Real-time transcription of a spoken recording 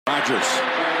Rodgers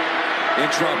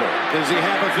in trouble. Does he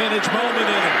have a vintage moment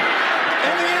in him?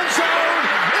 In the end zone,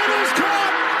 it is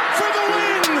caught for the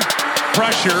win.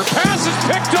 Pressure, pass is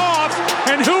picked off,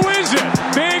 and who is it?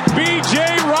 Big B.J.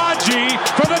 Raji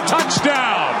for the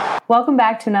touchdown. Welcome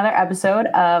back to another episode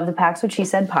of the Pax What She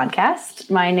Said podcast.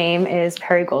 My name is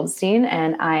Perry Goldstein,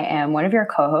 and I am one of your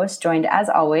co-hosts, joined as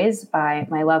always by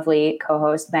my lovely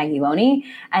co-host Maggie Loney.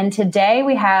 And today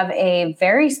we have a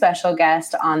very special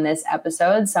guest on this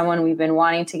episode, someone we've been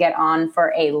wanting to get on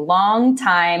for a long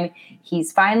time.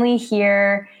 He's finally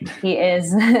here. He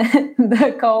is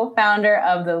the co-founder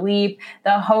of The Leap,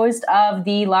 the host of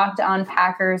the Locked On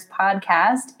Packers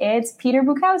podcast. It's Peter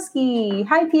Bukowski.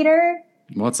 Hi, Peter.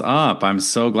 What's up? I'm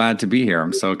so glad to be here.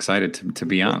 I'm so excited to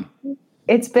be on.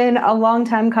 It's been a long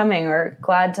time coming. We're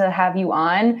glad to have you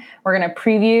on. We're going to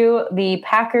preview the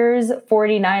Packers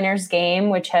 49ers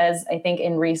game, which has, I think,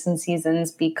 in recent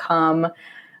seasons become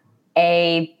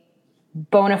a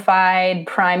bona fide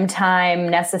primetime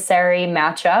necessary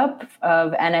matchup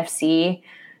of NFC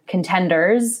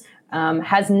contenders.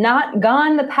 Has not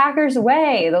gone the Packers'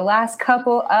 way the last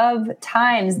couple of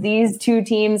times these two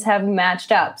teams have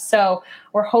matched up. So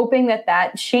we're hoping that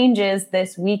that changes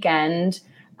this weekend.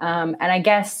 And I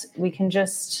guess we can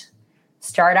just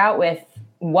start out with,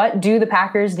 what do the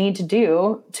Packers need to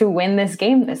do to win this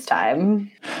game this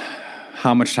time?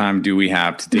 How much time do we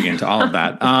have to dig into all of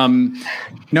that?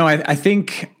 No, I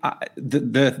think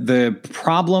the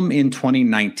problem in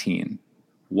 2019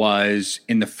 was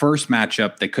in the first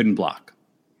matchup, they couldn't block.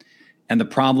 And the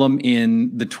problem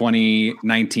in the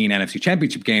 2019 NFC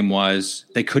Championship game was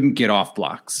they couldn't get off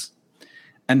blocks.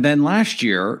 And then last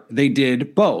year, they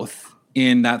did both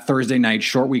in that Thursday night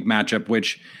short week matchup,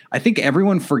 which I think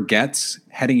everyone forgets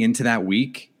heading into that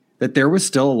week, that there was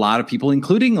still a lot of people,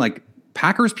 including like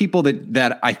Packers people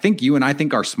that I think you and I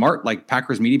think are smart, like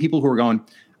Packers media people who are going,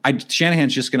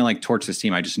 Shanahan's just going to like torch this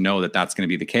team. I just know that that's going to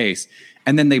be the case.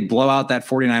 And then they blow out that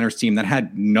 49ers team that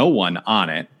had no one on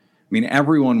it. I mean,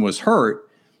 everyone was hurt.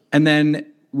 And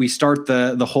then we start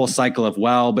the whole cycle of,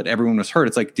 well, but everyone was hurt.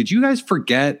 It's like, did you guys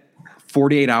forget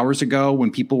 48 hours ago when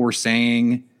people were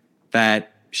saying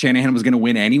that Shanahan was going to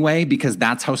win anyway, because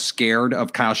that's how scared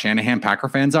of Kyle Shanahan Packer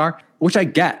fans are, which I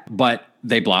get, but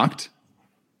they blocked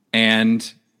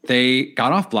and they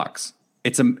got off blocks.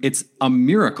 It's a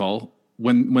miracle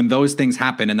when those things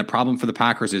happen. And the problem for the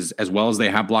Packers is, as well as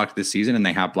they have blocked this season, and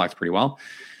they have blocked pretty well,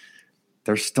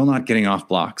 they're still not getting off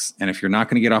blocks. And if you're not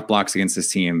going to get off blocks against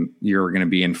this team, you're going to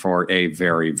be in for a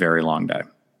very, very long day.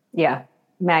 Yeah.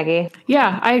 Maggie?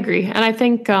 Yeah, I agree. And I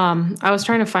think I was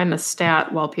trying to find the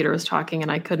stat while Peter was talking,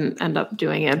 and I couldn't end up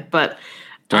doing it. But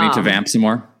do I need to vamp some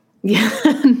more? Yeah,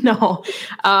 no.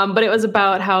 But it was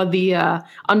about how the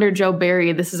under Joe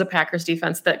Barry, this is a Packers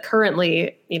defense that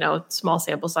currently, small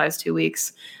sample size, 2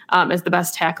 weeks, is the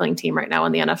best tackling team right now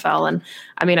in the NFL. And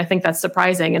I mean, I think that's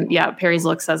surprising. And yeah, Perry's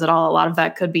look says it all. A lot of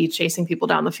that could be chasing people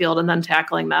down the field and then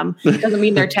tackling them. It doesn't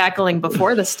mean they're tackling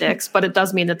before the sticks, but it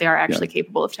does mean that they are actually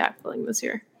capable of tackling this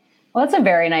year. Well, that's a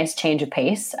very nice change of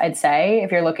pace, I'd say.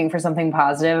 If you're looking for something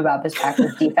positive about this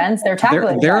Packers defense, they're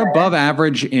tackling. They're above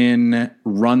average in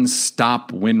run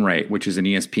stop win rate, which is an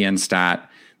ESPN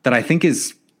stat that I think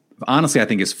is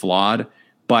flawed,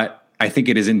 but I think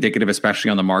it is indicative, especially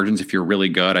on the margins. If you're really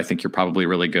good, I think you're probably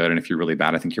really good. And if you're really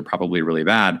bad, I think you're probably really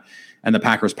bad. And the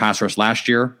Packers pass rush last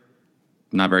year,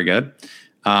 not very good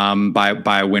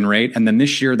by a win rate. And then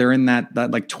this year they're in that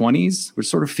like 20s, which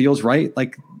sort of feels right.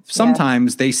 Like,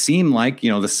 sometimes they seem like,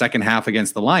 the second half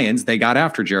against the Lions, they got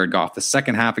after Jared Goff. The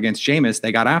second half against Jameis,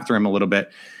 they got after him a little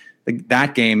bit.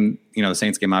 That game, the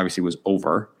Saints game obviously was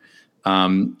over.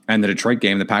 And the Detroit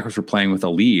game, the Packers were playing with a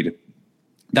lead.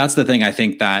 That's the thing I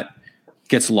think that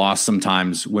gets lost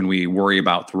sometimes when we worry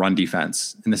about the run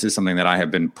defense. And this is something that I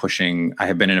have been pushing. I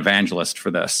have been an evangelist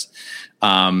for this.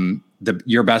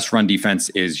 Your best run defense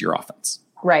is your offense.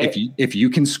 Right. If you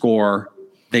can score,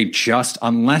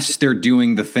 unless they're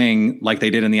doing the thing like they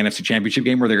did in the NFC Championship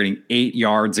game where they're getting 8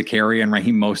 yards a carry and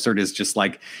Raheem Mostert is just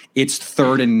like, it's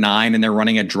 3rd and 9 and they're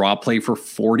running a draw play for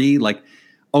 40. Like,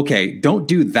 okay, don't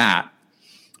do that.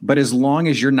 But as long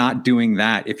as you're not doing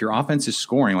that, if your offense is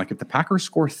scoring, like if the Packers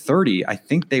score 30, I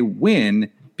think they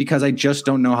win, because I just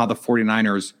don't know how the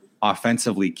 49ers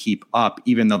offensively keep up,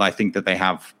 even though I think that they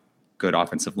have good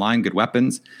offensive line, good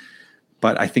weapons.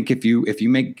 But I think if you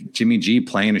make Jimmy G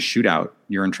play in a shootout,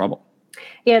 you're in trouble.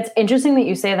 Yeah, it's interesting that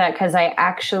you say that, because I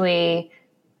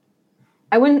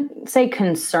wouldn't say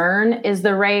concern is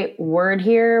the right word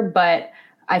here, but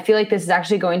I feel like this is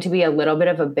actually going to be a little bit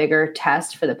of a bigger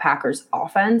test for the Packers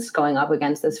offense going up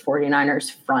against this 49ers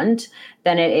front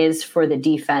than it is for the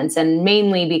defense. And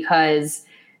mainly because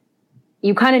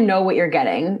you kind of know what you're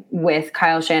getting with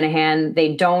Kyle Shanahan.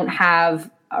 They don't have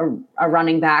a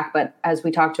running back, but as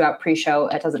we talked about pre-show,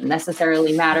 it doesn't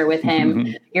necessarily matter with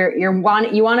him. You want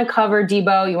to cover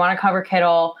Debo, you want to cover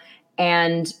Kittle,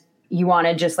 and you want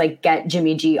to just like get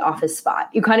Jimmy G off his spot.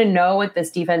 You kind of know what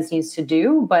this defense needs to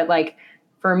do, but like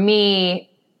for me,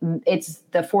 it's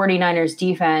the 49ers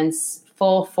defense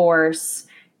full force.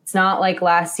 It's not like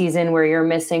last season where you're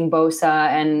missing Bosa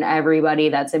and everybody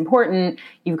that's important.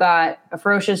 You've got a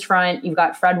ferocious front. You've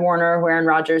got Fred Warner, who Aaron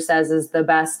Rodgers says is the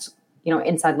best,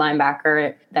 inside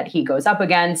linebacker that he goes up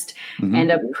against, and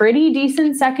a pretty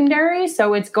decent secondary.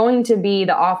 So it's going to be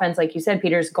the offense, like you said,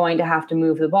 Peter's going to have to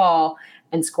move the ball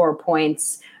and score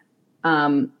points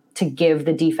to give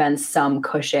the defense some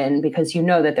cushion, because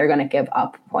that they're going to give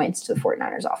up points to the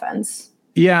 49ers offense.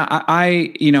 Yeah,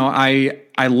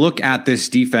 I look at this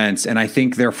defense and I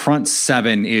think their front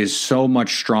seven is so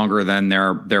much stronger than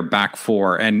their back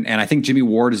four. And I think Jimmy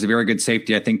Ward is a very good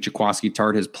safety. I think Jaquiski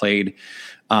Tartt has played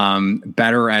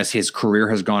better as his career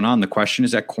has gone on. The question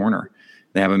is at corner.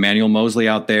 They have Emmanuel Mosley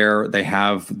out there. They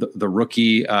have the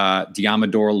rookie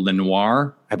Diamador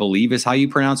Lenoir, I believe is how you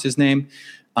pronounce his name.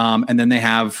 And then they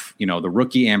have, the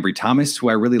rookie Ambry Thomas, who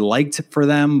I really liked for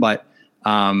them, but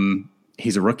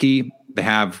he's a rookie. They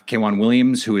have K'Wan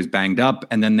Williams, who is banged up.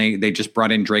 And then they just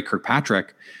brought in Drake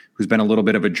Kirkpatrick, who's been a little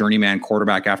bit of a journeyman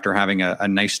quarterback after having a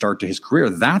nice start to his career.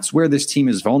 That's where this team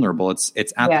is vulnerable. It's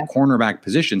at the cornerback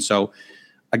position. So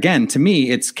again, to me,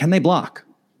 it's, can they block?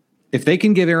 If they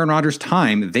can give Aaron Rodgers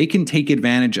time, they can take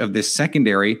advantage of this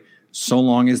secondary so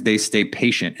long as they stay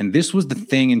patient. And this was the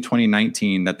thing in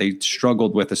 2019 that they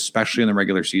struggled with, especially in the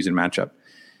regular season matchup.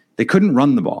 They couldn't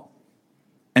run the ball.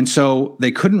 And so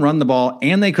they couldn't run the ball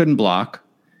and they couldn't block.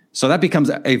 So that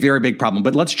becomes a very big problem.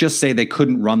 But let's just say they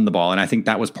couldn't run the ball. And I think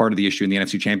that was part of the issue in the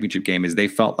NFC Championship game, is they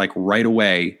felt like right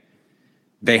away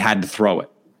they had to throw it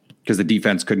because the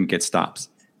defense couldn't get stops.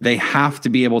 They have to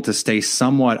be able to stay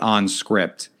somewhat on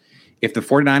script. If the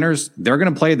 49ers, they're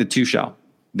going to play the two shell.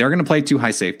 They're going to play two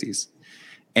high safeties.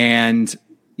 And,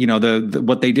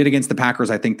 what they did against the Packers,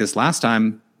 I think this last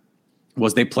time,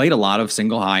 was they played a lot of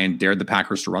single high and dared the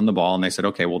Packers to run the ball. And they said,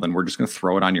 okay, well, then we're just going to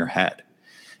throw it on your head.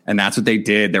 And that's what they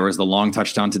did. There was the long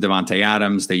touchdown to Devontae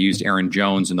Adams. They used Aaron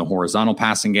Jones in the horizontal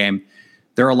passing game.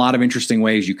 There are a lot of interesting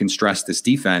ways you can stress this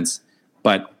defense,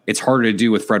 but it's harder to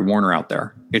do with Fred Warner out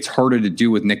there. It's harder to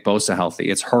do with Nick Bosa healthy.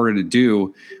 It's harder to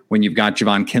do when you've got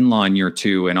Javon Kinlaw in year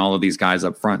two and all of these guys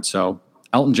up front. So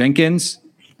Elton Jenkins,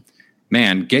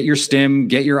 man, get your stim,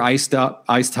 get your iced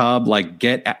tub, like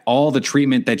get all the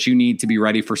treatment that you need to be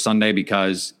ready for Sunday,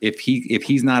 because if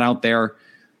he's not out there,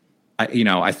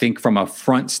 I think from a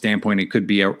front standpoint, it could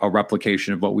be a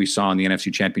replication of what we saw in the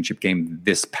NFC Championship game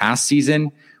this past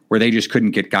season, where they just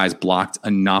couldn't get guys blocked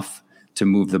enough to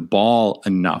move the ball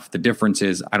enough. The difference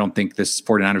is I don't think this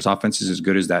 49ers offense is as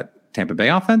good as that Tampa Bay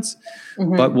offense,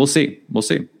 but we'll see. We'll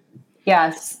see.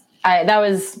 Yes. That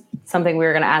was something we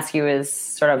were going to ask you, is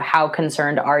sort of how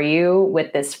concerned are you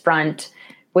with this front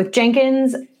with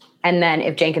Jenkins? And then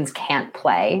if Jenkins can't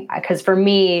play, because for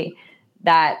me,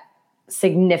 that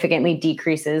significantly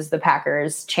decreases the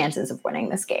Packers' chances of winning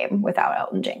this game without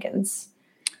Elton Jenkins.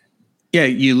 Yeah,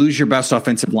 you lose your best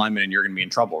offensive lineman and you're going to be in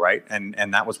trouble, right? And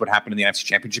that was what happened in the NFC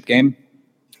Championship game.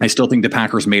 I still think the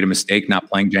Packers made a mistake not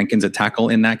playing Jenkins at tackle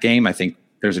in that game. I think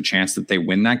there's a chance that they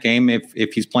win that game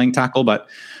if he's playing tackle, but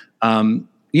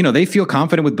they feel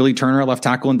confident with Billy Turner at left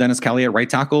tackle and Dennis Kelly at right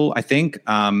tackle. I think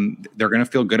they're going to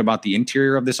feel good about the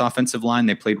interior of this offensive line.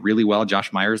 They played really well.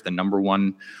 Josh Myers, the number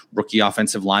one rookie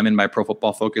offensive lineman by Pro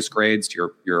Football Focus grades.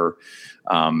 Your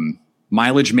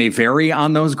mileage may vary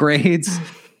on those grades,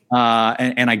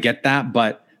 and I get that,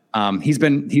 but he's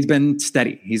been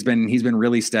steady. He's been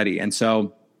really steady. And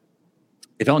so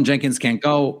if Elton Jenkins can't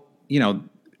go,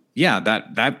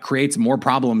 that creates more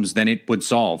problems than it would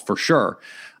solve for sure.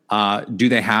 Do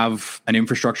they have an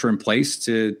infrastructure in place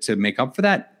to make up for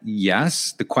that?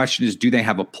 Yes. The question is, do they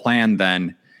have a plan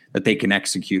then that they can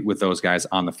execute with those guys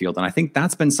on the field? And I think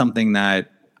that's been something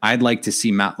that I'd like to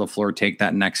see Matt LaFleur take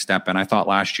that next step. And I thought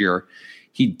last year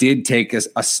he did take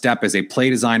a step as a play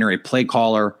designer, a play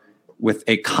caller, with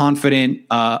a confident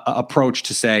approach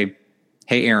to say,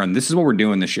 hey, Aaron, this is what we're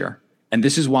doing this year. And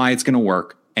this is why it's going to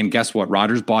work. And guess what?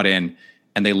 Rodgers bought in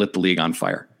and they lit the league on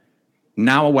fire.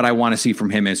 Now what I want to see from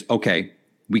him is, okay,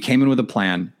 we came in with a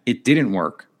plan. It didn't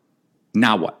work.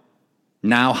 Now what?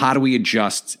 Now how do we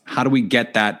adjust? How do we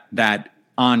get that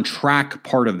on track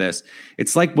part of this?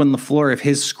 It's like when LaFleur, if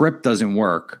his script doesn't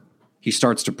work, he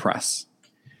starts to press.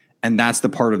 And that's the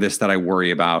part of this that I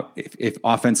worry about. If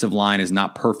offensive line is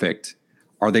not perfect,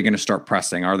 Are they going to start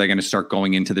pressing? Are they going to start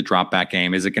going into the drop back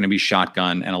game? Is it going to be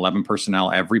shotgun and 11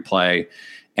 personnel every play?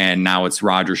 And now it's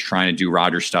Rodgers trying to do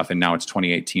Rodgers stuff, and now it's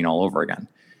 2018 all over again.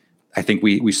 I think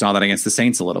we saw that against the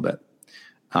Saints a little bit.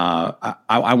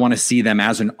 I want to see them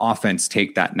as an offense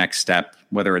take that next step,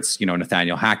 whether it's,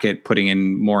 Nathaniel Hackett putting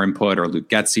in more input, or Luke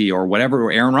Getsy, or whatever,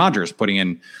 or Aaron Rodgers putting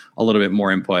in a little bit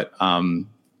more input.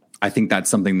 I think that's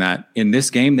something that in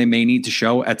this game they may need to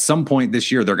show at some point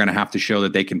this year. They're going to have to show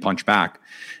that they can punch back.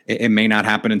 It may not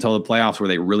happen until the playoffs where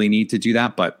they really need to do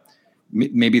that, but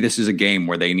maybe this is a game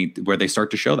where they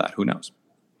start to show that. Who knows?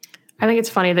 I think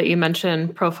it's funny that you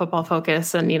mentioned Pro Football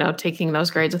Focus and, taking those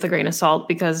grades with a grain of salt,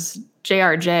 because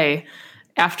JRJ,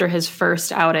 after his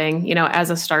first outing, as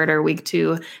a starter week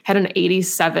 2, had an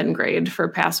 87 grade for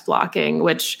pass blocking,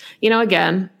 which,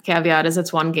 again, caveat is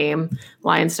it's one game.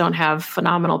 Lions don't have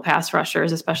phenomenal pass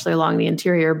rushers, especially along the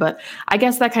interior. But I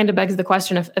guess that kind of begs the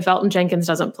question, if Elton Jenkins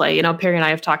doesn't play, Perry and I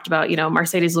have talked about,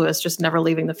 Mercedes Lewis just never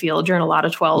leaving the field. You're in a lot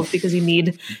of 12 because you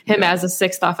need him as a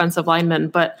 6th offensive lineman.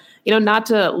 But, not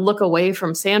to look away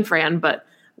from San Fran, but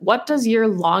what does your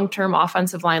long-term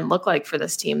offensive line look like for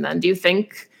this team then? Do you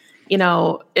think,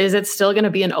 is it still going to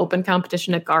be an open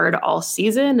competition at guard all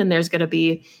season, and there's going to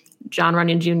be John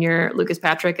Runyon Jr., Lucas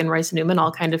Patrick, and Royce Newman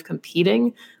all kind of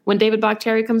competing when David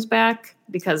Bakhtiari comes back?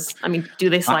 Because, do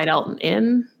they slide Elton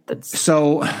in?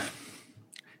 So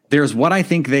there's what I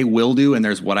think they will do, and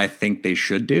there's what I think they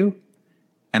should do.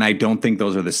 And I don't think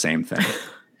those are the same thing.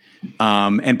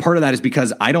 And part of that is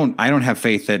because I don't have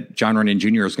faith that John Runyon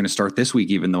Jr. is going to start this week,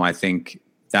 even though I think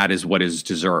that is what is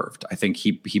deserved. I think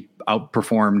he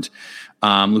outperformed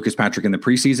Lucas Patrick in the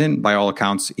preseason. By all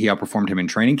accounts, he outperformed him in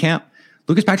training camp.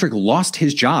 Lucas Patrick lost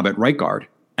his job at right guard,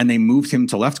 and they moved him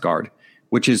to left guard,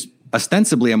 which is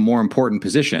ostensibly a more important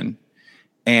position.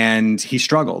 And he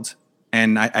struggled.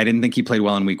 And I didn't think he played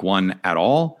well in week 1 at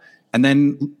all. And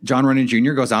then John Runyon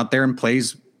Jr. goes out there and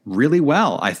plays really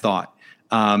well, I thought.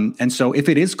 And so if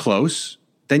it is close,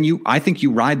 then I think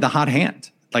you ride the hot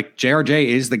hand. Like, JRJ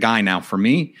is the guy now for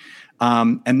me.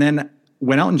 And then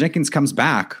when Elton Jenkins comes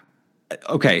back,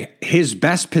 okay, his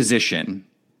best position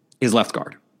is left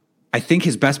guard. I think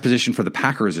his best position for the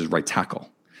Packers is right tackle,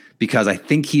 because I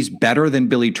think he's better than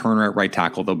Billy Turner at right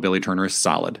tackle, though Billy Turner is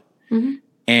solid. Mm-hmm.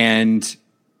 And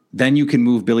then you can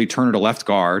move Billy Turner to left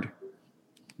guard,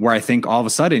 where I think all of a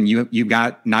sudden you've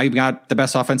got the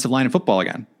best offensive line in football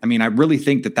again. I really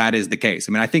think that is the case.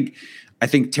 I think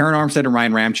Terran Armstead and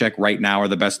Ryan Ramczyk right now are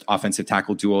the best offensive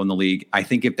tackle duo in the league. I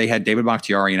think if they had David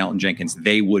Bakhtiari and Elton Jenkins,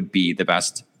 they would be the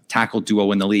best tackle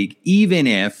duo in the league, even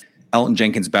if Elton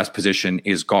Jenkins' best position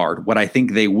is guard. What I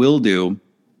think they will do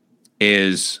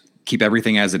is keep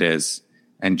everything as it is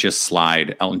and just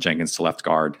slide Elton Jenkins to left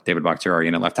guard, David Bakhtiari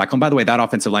in at left tackle. And by the way, that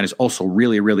offensive line is also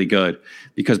really, really good,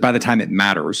 because by the time it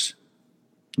matters,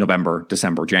 November,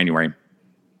 December, January,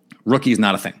 rookie is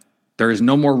not a thing. There is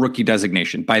no more rookie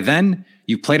designation. By then,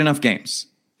 you've played enough games.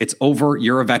 It's over.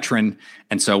 You're a veteran.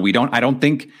 And so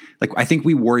I think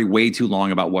we worry way too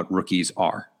long about what rookies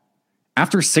are.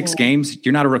 After 6 games,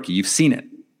 you're not a rookie. You've seen it.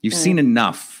 You've seen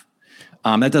enough.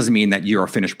 That doesn't mean that you're a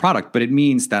finished product, but it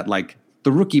means that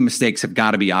the rookie mistakes have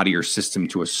got to be out of your system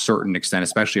to a certain extent,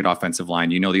 especially at offensive line.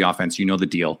 You know the offense, you know the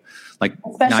deal.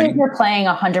 Especially if you're playing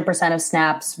 100% of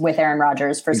snaps with Aaron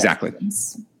Rodgers for exactly.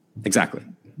 Exactly.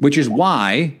 Which is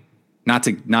why, not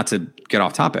to get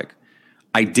off topic,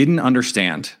 I didn't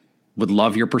understand, would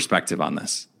love your perspective on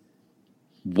this.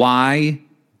 Why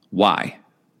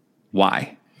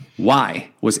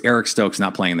was Eric Stokes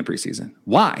not playing in the preseason?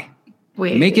 Why?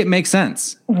 Make it make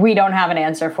sense. We don't have an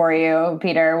answer for you,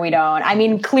 Peter. We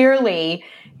don't. Clearly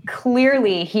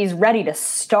he's ready to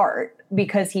start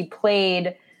because he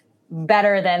played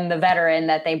better than the veteran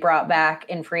that they brought back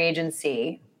in free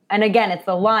agency. And again, it's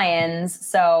the Lions.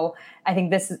 So I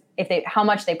think how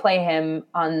much they play him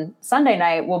on Sunday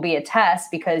night will be a test,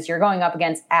 because you're going up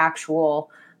against actual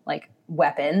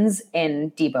weapons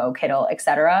in Debo, Kittle,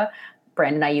 etc.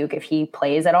 Brandon Ayuk, if he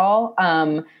plays at all.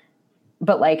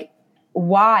 But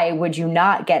why would you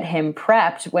not get him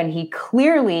prepped when he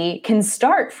clearly can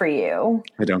start for you?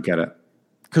 I don't get it.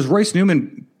 Because Royce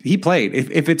Newman, he played.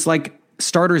 If it's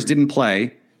starters didn't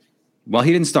play, well,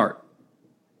 he didn't start.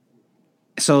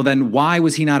 So then why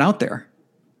was he not out there?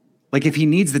 If he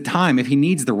needs the time, if he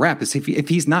needs the reps, if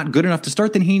he's not good enough to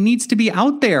start, then he needs to be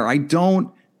out there. I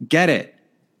don't get it.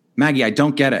 Maggie, I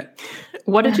don't get it.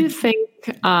 What did you think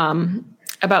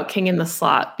about King in the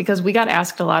slot? Because we got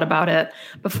asked a lot about it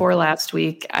before last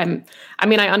week. I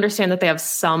understand that they have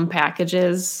some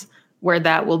packages where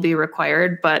that will be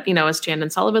required. But, is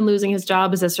Chandon Sullivan losing his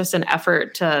job? Is this just an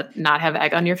effort to not have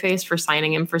egg on your face for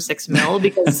signing him for $6 million?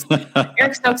 Because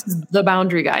Eric Stokes is the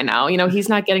boundary guy now. He's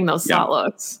not getting those slot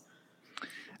looks.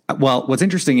 Well, what's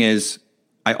interesting is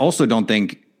I also don't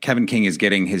think Kevin King is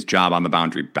getting his job on the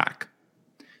boundary back.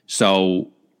 So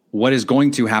what is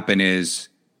going to happen is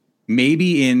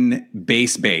maybe in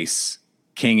base,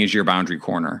 King is your boundary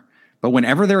corner. But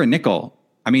whenever they're a nickel,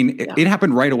 it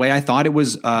happened right away. I thought it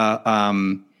was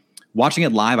watching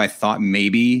it live. I thought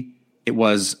maybe it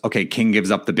was okay. King gives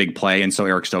up the big play, and so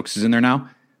Eric Stokes is in there now.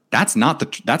 That's not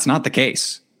the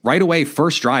case. Right away,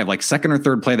 first drive, like second or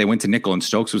third play, they went to nickel, and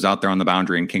Stokes was out there on the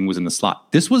boundary, and King was in the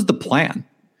slot. This was the plan.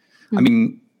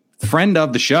 Friend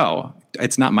of the show.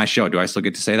 It's not my show. Do I still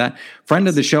get to say that? Friend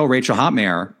of the show, Rachel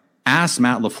Hotmayer, asked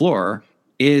Matt LaFleur,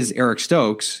 "Is Eric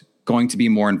Stokes going to be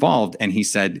more involved?" And he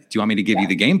said, "Do you want me to give you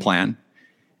the game plan?"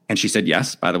 And she said,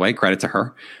 yes, by the way, credit to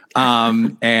her.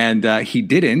 And he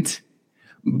didn't,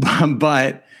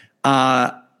 but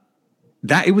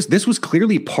this was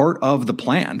clearly part of the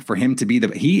plan for him to be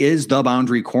he is the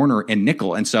boundary corner in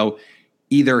nickel. And so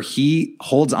either he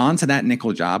holds on to that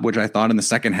nickel job, which I thought in the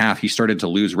second half, he started to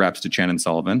lose reps to Chandon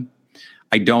Sullivan.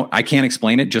 I can't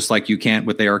explain it, just like you can't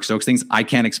with the Eric Stokes things. I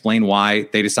can't explain why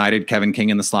they decided Kevin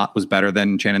King in the slot was better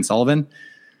than Chandon Sullivan.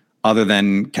 Other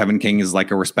than Kevin King is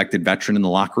like a respected veteran in the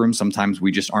locker room. Sometimes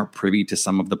we just aren't privy to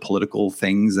some of the political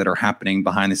things that are happening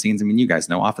behind the scenes. You guys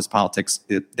know office politics,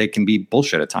 they can be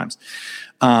bullshit at times.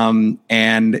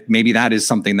 And maybe that is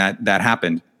something that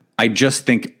happened. I just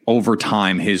think over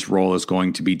time, his role is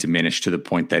going to be diminished to the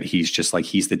point that he's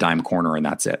the dime corner and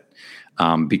that's it.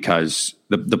 Because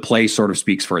the play sort of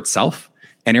speaks for itself.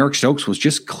 And Eric Stokes was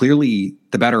just clearly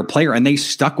the better player, and they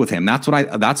stuck with him. That's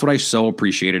what I so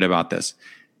appreciated about this.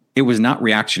 It was not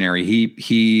reactionary.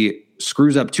 He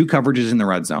screws up 2 coverages in the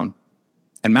red zone,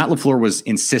 and Matt LaFleur was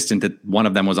insistent that one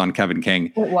of them was on Kevin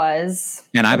King. It was,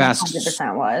 and I've asked,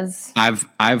 100% was.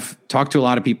 I've talked to a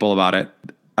lot of people about it,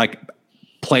 like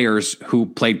players who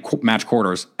played match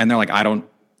quarters, and they're like,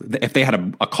 if they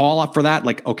had a call up for that,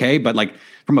 like okay, but like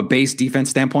from a base defense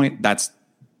standpoint, that's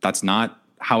not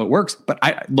how it works. But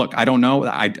I don't know.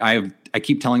 I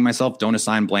keep telling myself, don't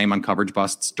assign blame on coverage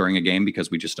busts during a game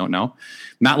because we just don't know.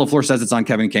 Matt LaFleur says it's on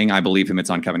Kevin King. I believe him. It's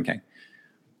on Kevin King.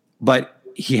 But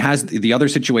he has the other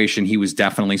situation. He was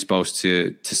definitely supposed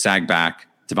to sag back.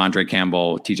 Devondre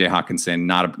Campbell, TJ Hawkinson,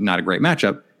 not a great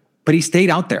matchup, but he stayed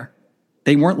out there.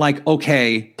 They weren't like,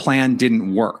 okay, plan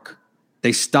didn't work.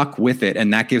 They stuck with it.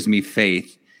 And that gives me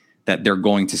faith that they're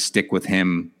going to stick with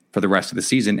him for the rest of the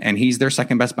season. And he's their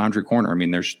second best boundary corner.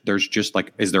 There's just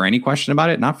like, is there any question about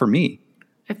it? Not for me.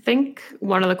 I think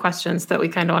one of the questions that we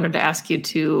kind of wanted to ask you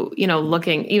to,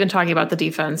 even talking about the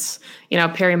defense,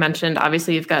 Perry mentioned,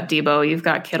 obviously you've got Debo, you've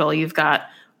got Kittle, you've got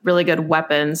really good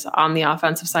weapons on the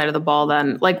offensive side of the ball.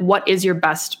 Then like, what is your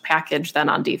best package then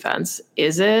on defense?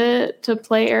 Is it to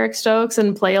play Eric Stokes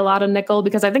and play a lot of nickel?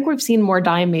 Because I think we've seen more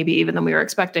dime maybe even than we were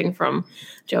expecting from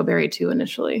Joe Barry too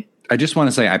initially. I just want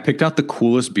to say I picked out the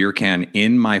coolest beer can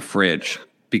in my fridge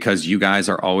because you guys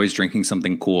are always drinking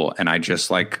something cool, and I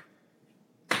just like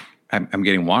I'm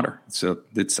getting water, so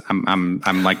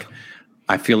I'm like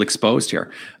I feel exposed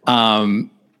here.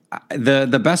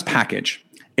 The best package.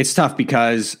 It's tough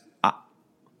because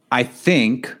I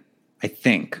think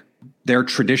their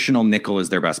traditional nickel is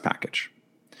their best package.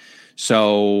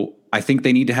 So I think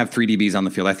they need to have 3 DBs on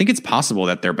the field. I think it's possible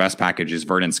that their best package is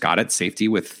Vernon Scott at safety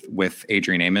with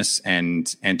Adrian Amos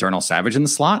and Darnell Savage in the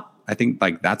slot. I think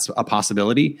like that's a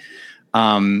possibility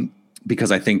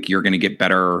because I think you're going to get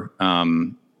better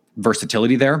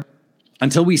versatility there.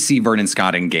 Until we see Vernon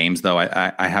Scott in games, though,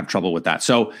 I have trouble with that.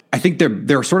 So I think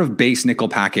their sort of base nickel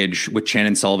package with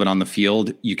Chandon Sullivan on the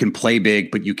field. You can play big,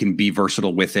 but you can be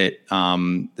versatile with it.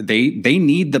 They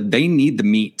need the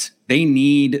meat. They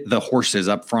need the horses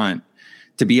up front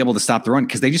to be able to stop the run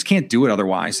because they just can't do it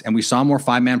otherwise. And we saw more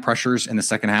 5-man pressures in the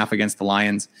second half against the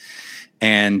Lions,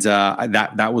 and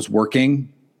that was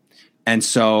working. And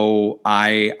so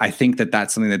I think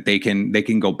that's something that they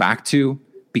can go back to,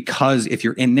 because if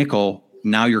you're in nickel,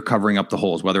 now you're covering up the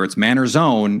holes, whether it's man or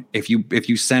zone. If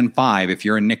you send 5, if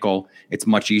you're in nickel, it's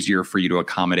much easier for you to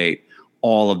accommodate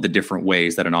all of the different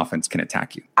ways that an offense can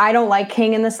attack you. I don't like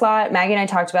King in the slot. Maggie and I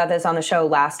talked about this on the show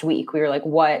last week. We were like,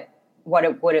 what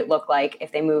would it look like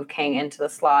if they move King into the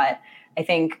slot? I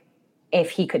think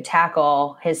if he could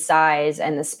tackle his size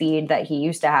and the speed that he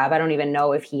used to have, I don't even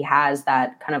know if he has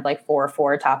that kind of like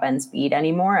 4.4 top end speed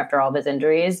anymore after all of his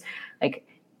injuries. Like,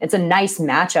 it's a nice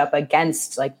matchup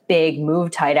against like big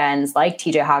move tight ends like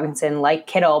TJ Hawkinson, like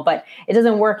Kittle, but it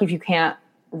doesn't work if you can't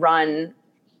run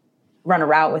run a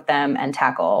route with them and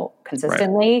tackle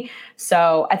consistently. Right.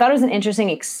 So I thought it was an interesting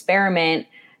experiment.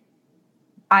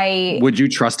 Would you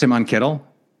trust him on Kittle?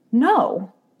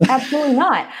 No, absolutely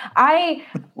not. I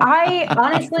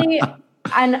honestly,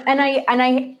 and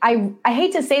I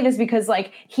hate to say this because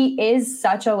like he is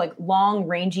such a like long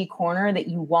rangy corner that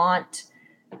you want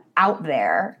out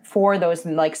there for those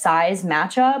like size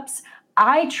matchups.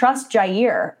 I trust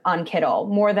Jair on Kittle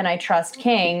more than I trust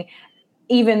King,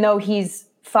 even though he's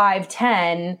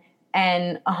 5'10"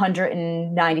 and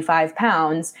 195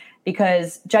 pounds,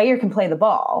 because Jair can play the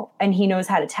ball and he knows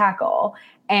how to tackle.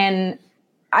 And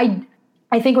I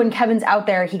think when Kevin's out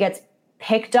there, he gets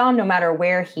picked on no matter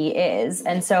where he is.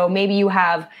 And so maybe you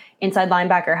have inside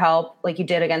linebacker help like you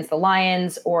did against the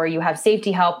Lions, or you have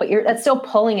safety help, but that's still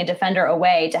pulling a defender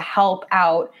away to help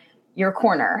out your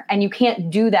corner. And you can't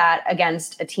do that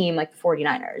against a team like the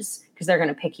 49ers because they're going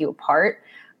to pick you apart.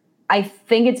 I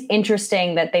think it's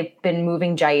interesting that they've been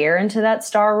moving Jair into that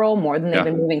star role more than they've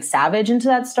been moving Savage into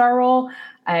that star role.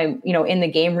 In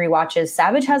the game rewatches,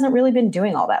 Savage hasn't really been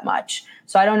doing all that much.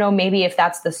 So I don't know, maybe if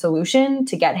that's the solution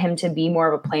to get him to be more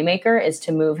of a playmaker is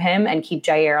to move him and keep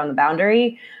Jair on the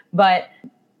boundary. But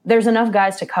there's enough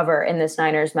guys to cover in this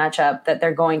Niners matchup that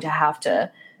they're going to have to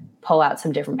pull out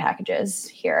some different packages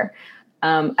here.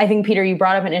 I think, Peter, you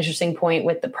brought up an interesting point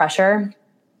with the pressure.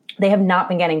 They have not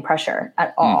been getting pressure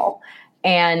at all.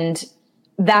 And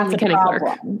that's a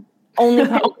problem. Only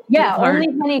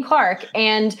Kenny Clark.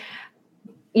 And,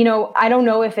 I don't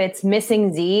know if it's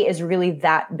missing Z is really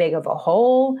that big of a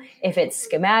hole, if it's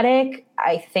schematic.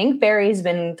 I think Barry's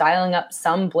been dialing up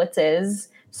some blitzes,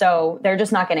 so they're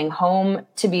just not getting home.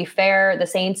 To be fair, the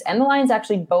Saints and the Lions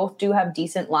actually both do have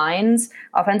decent lines,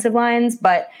 offensive lines,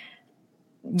 but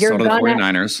so do the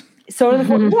 49ers. So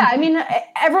yeah, I mean,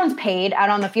 everyone's paid out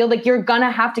on the field. Like, you're going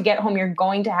to have to get home. You're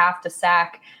going to have to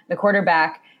sack the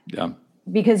quarterback. Yeah.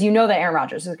 Because that Aaron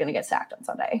Rodgers is going to get sacked on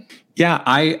Sunday. Yeah,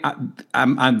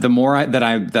 I'm the more that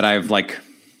I've like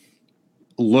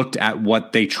looked at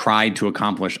what they tried to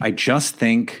accomplish, I just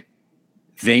think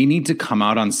they need to come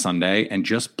out on Sunday and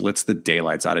just blitz the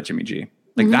daylights out of Jimmy G.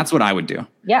 Like that's what I would do.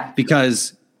 Yeah,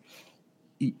 because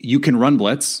you can run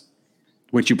blitz,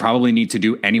 which you probably need to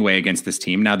do anyway against this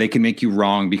team. Now they can make you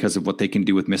wrong because of what they can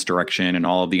do with misdirection and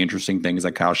all of the interesting things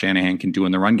that Kyle Shanahan can do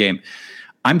in the run game.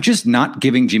 I'm just not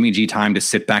giving Jimmy G time to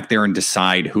sit back there and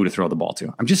decide who to throw the ball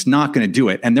to. I'm just not going to do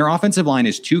it. And their offensive line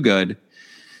is too good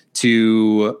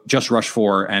to just rush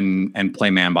for and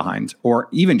play man behind, or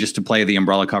even just to play the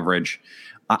umbrella coverage.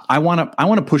 I want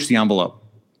to push the envelope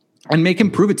and make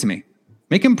him prove it to me.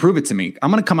 Make him prove it to me.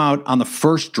 I'm going to come out on the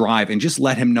first drive and just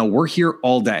let him know we're here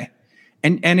all day.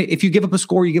 And if you give up a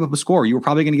score, you give up a score. You were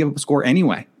probably going to give up a score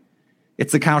anyway.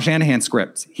 It's the Kyle Shanahan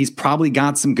script. He's probably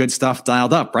got some good stuff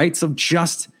dialed up, right? So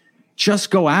just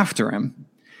go after him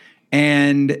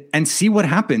and see what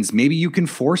happens. Maybe you can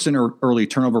force an early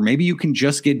turnover. Maybe you can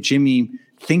just get Jimmy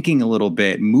thinking a little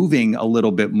bit, moving a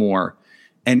little bit more,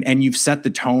 and you've set the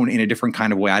tone in a different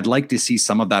kind of way. I'd like to see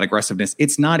some of that aggressiveness.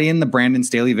 It's not in the Brandon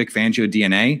Staley, Vic Fangio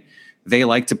DNA. They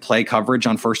like to play coverage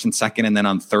on first and second, and then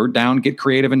on third down, get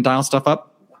creative and dial stuff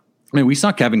up. I mean, we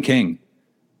saw Kevin King.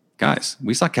 Guys,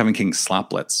 we saw Kevin King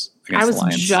slap blitz against the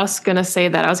Lions. Just going to say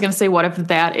that. I was going to say, what if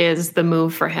that is the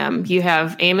move for him? You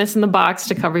have Amos in the box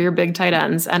to cover your big tight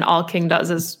ends, and all King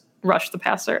does is rush the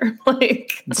passer.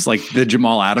 It's like the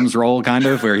Jamal Adams role, kind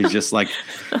of, where he's just like,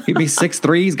 he'd be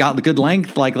 6'3", he's got the good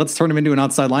length. Like, let's turn him into an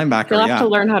outside linebacker. He'll have to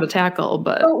learn how to tackle,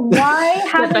 but why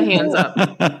have the hands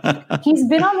up? He's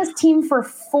been on this team for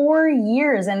 4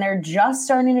 years, and they're just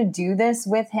starting to do this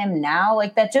with him now.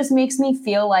 Like, that just makes me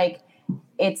feel like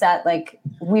it's at like,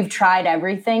 we've tried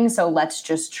everything, so let's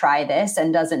just try this,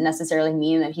 and doesn't necessarily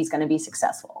mean that he's going to be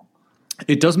successful.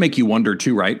 It does make you wonder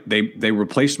too, right? They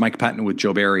replaced Mike Patton with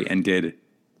Joe Barry and did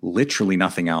literally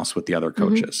nothing else with the other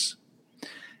coaches.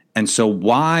 And so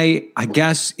why, I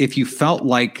guess, if you felt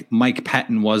like Mike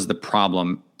Patton was the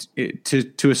problem,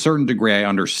 to a certain degree, I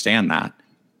understand that.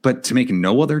 But to make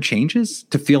no other changes,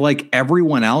 to feel like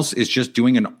everyone else is just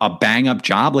doing a bang-up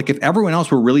job. Like, if everyone else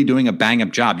were really doing a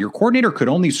bang-up job, your coordinator could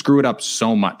only screw it up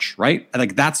so much, right?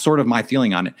 Like, that's sort of my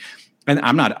feeling on it. And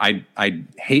I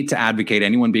hate to advocate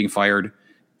anyone being fired.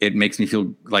 It makes me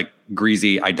feel like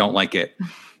greasy. I don't like it.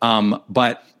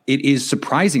 But it is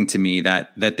surprising to me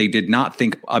that they did not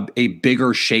think a bigger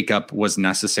shakeup was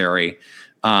necessary.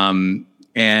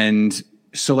 And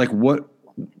so, like,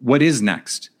 what is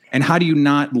next? And how do you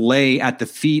not lay at the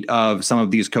feet of some of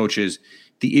these coaches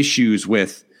the issues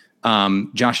with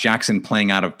Josh Jackson playing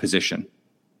out of position?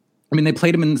 I mean, they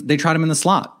tried him in the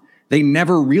slot. They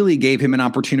never really gave him an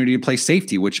opportunity to play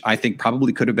safety, which I think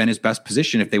probably could have been his best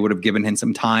position if they would have given him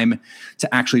some time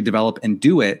to actually develop and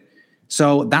do it.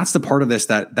 So that's the part of this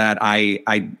that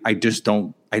I just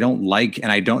don't like,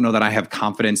 and I don't know that I have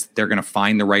confidence they're going to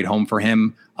find the right home for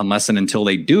him unless and until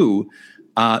they do.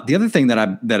 The other thing that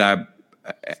I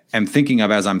am thinking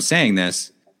of as I'm saying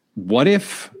this, what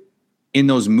if in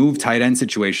those move tight end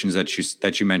situations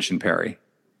that you mentioned, Perry,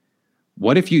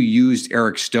 what if you used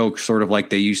Eric Stokes sort of like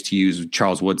they used to use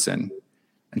Charles Woodson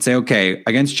and say, okay,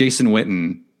 against Jason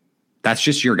Witten, that's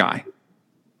just your guy.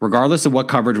 Regardless of what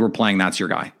coverage we're playing, that's your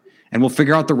guy. And we'll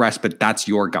figure out the rest, but that's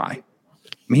your guy. I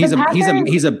mean,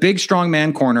 he's a big, strong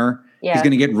man corner. Yeah. He's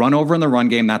going to get run over in the run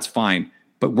game. That's fine.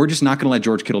 But we're just not going to let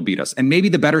George Kittle beat us. And maybe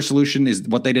the better solution is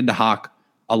what they did to Hawk,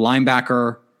 a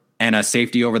linebacker and a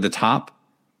safety over the top.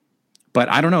 But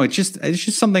I don't know. It's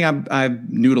just something I'm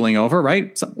noodling over,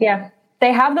 right? Yeah.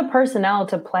 They have the personnel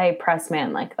to play press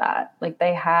man like that. Like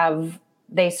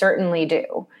they certainly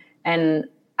do. And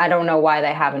I don't know why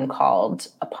they haven't called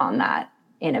upon that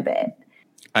in a bit.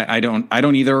 I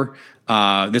don't either.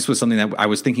 This was something that I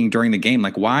was thinking during the game.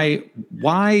 Like, why?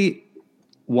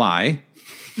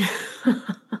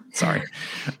 Sorry.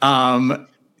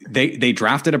 They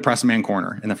drafted a press man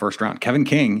corner in the first round. Kevin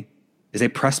King is a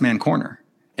press man corner,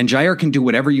 and Jair can do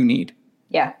whatever you need.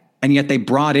 Yeah. And yet they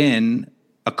brought in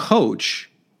a coach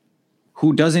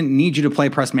who doesn't need you to play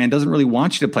press man, doesn't really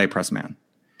want you to play press man.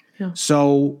 Yeah.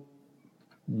 So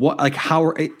what, like, how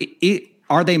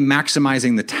are they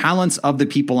maximizing the talents of the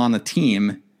people on the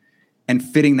team and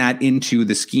fitting that into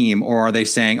the scheme? Or are they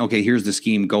saying, okay, here's the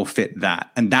scheme, go fit that?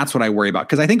 And that's what I worry about.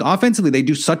 Because I think offensively, they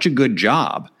do such a good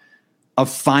job of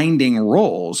finding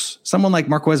roles. Someone like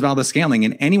Marquez Valdes-Scantling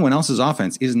in anyone else's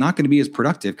offense is not going to be as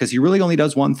productive because he really only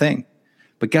does one thing.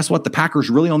 But guess what? The Packers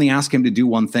really only ask him to do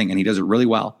one thing, and he does it really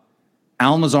well.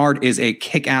 Allen Lazard is a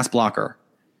kick-ass blocker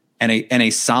and a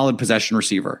solid possession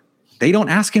receiver. They don't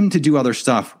ask him to do other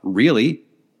stuff, really.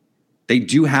 They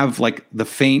do have like the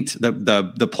feint,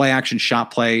 the play action shot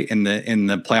play in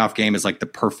the playoff game is like the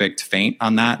perfect feint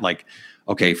on that. Like,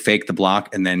 okay, fake the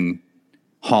block and then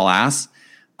haul ass.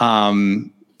 I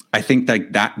think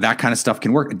that kind of stuff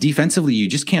can work. Defensively, you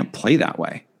just can't play that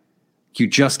way. You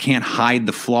just can't hide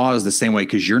the flaws the same way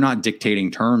because you're not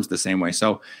dictating terms the same way.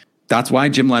 So that's why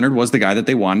Jim Leonard was the guy that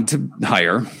they wanted to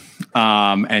hire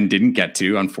and didn't get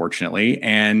to, unfortunately.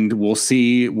 And we'll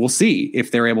see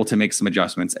if they're able to make some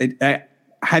adjustments. Do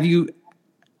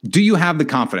you have the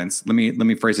confidence? Let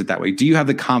me phrase it that way. Do you have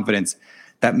the confidence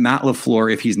that Matt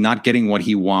LaFleur, if he's not getting what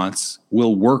he wants,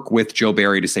 will work with Joe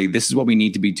Barry to say, this is what we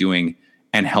need to be doing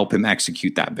and help him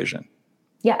execute that vision?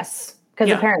 Yes. Because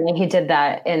apparently he did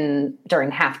that during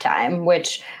halftime,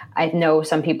 which I know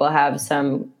some people have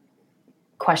some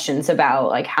questions about,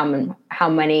 like how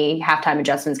many halftime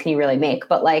adjustments can you really make?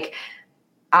 But like,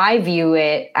 I view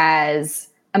it as,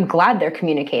 I'm glad they're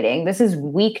communicating. This is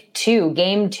week 2,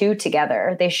 game 2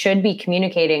 together. They should be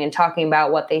communicating and talking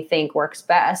about what they think works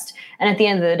best. And at the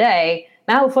end of the day,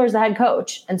 Matt LaFleur is the head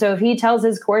coach. And so if he tells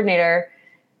his coordinator,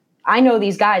 I know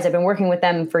these guys, I've been working with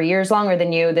them for years longer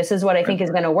than you. This is what I think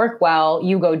is going to work well.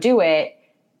 You go do it.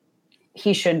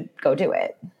 He should go do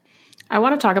it. I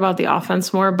want to talk about the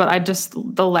offense more, but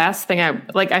the last thing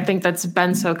I think that's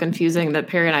been so confusing that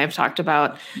Perry and I have talked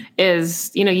about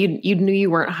is, you knew you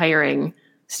weren't hiring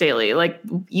Staley. Like,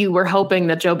 you were hoping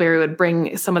that Joe Barry would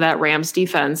bring some of that Rams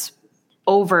defense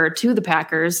over to the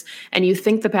Packers, and you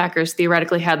think the Packers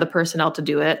theoretically had the personnel to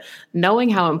do it,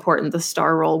 knowing how important the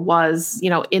star role was,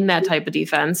 in that type of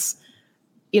defense.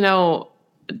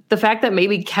 The fact that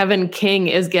maybe Kevin King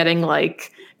is getting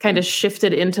like kind of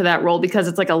shifted into that role because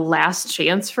it's like a last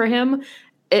chance for him.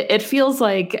 It feels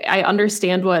like I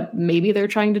understand what maybe they're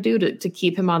trying to do to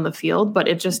keep him on the field, but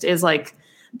it just is like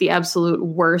the absolute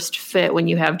worst fit when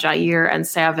you have Jair and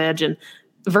Savage, and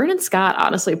Vernon Scott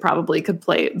honestly probably could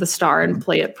play the star and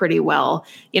play it pretty well.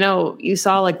 You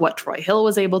saw like what Troy Hill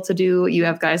was able to do. You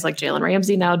have guys like Jalen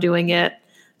Ramsey now doing it.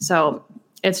 So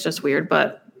it's just weird,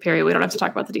 but Perry, we don't have to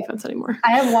talk about the defense anymore.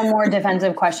 I have one more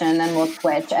defensive question and then we'll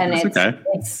switch. And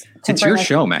it's your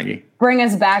show, Maggie. Bring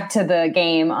us back to the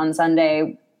game on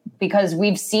Sunday, because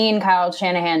we've seen Kyle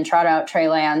Shanahan trot out Trey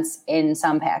Lance in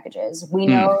some packages. We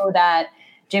know that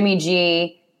Jimmy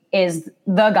G is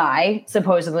the guy,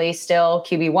 supposedly still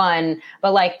QB1,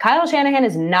 but like Kyle Shanahan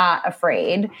is not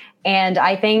afraid. And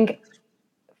I think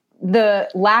the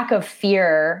lack of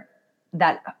fear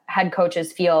that head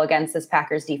coaches feel against this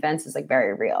Packers defense is like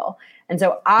very real. And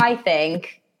so I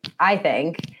think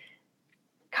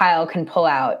Kyle can pull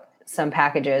out some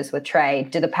packages with Trey.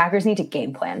 Do the Packers need to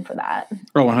game plan for that?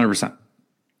 Oh, 100%.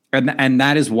 And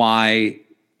that is why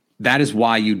that is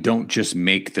why you don't just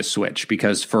make the switch,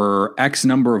 because for X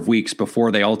number of weeks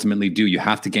before they ultimately do, you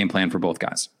have to game plan for both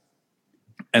guys.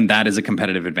 And that is a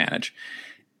competitive advantage.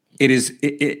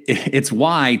 It's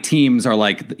why teams are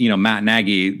like, Matt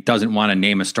Nagy doesn't want to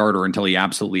name a starter until he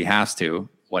absolutely has to,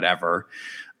 whatever.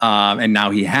 And now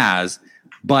he has,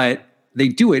 but they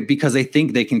do it because they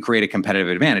think they can create a competitive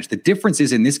advantage. The difference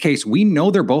is, in this case, we know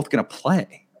they're both going to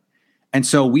play. And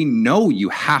so we know you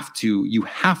have to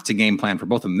game plan for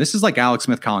both of them. This is like Alex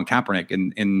Smith, Colin Kaepernick,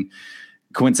 in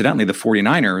coincidentally the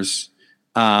 49ers,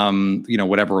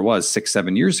 whatever it was,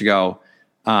 6-7 years ago.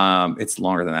 It's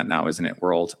longer than that now, isn't it?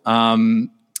 We're old.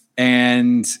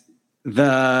 And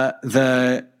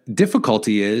the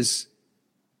difficulty is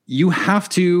you have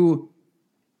to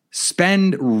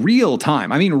spend real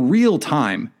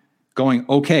time going,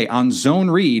 okay, on zone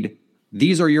read,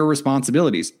 these are your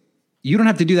responsibilities. You don't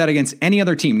have to do that against any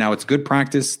other team. Now, it's good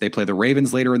practice. They play the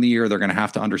Ravens later in the year. They're going to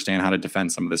have to understand how to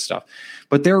defend some of this stuff.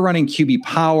 But they're running QB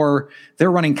power.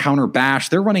 They're running counter bash.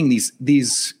 They're running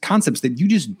these concepts that you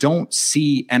just don't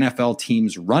see NFL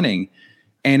teams running.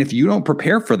 And if you don't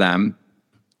prepare for them,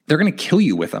 they're going to kill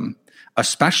you with them,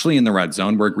 especially in the red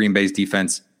zone, where Green Bay's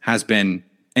defense has been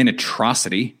an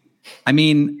atrocity. I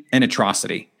mean, an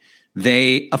atrocity.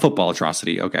 A football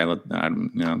atrocity. Okay,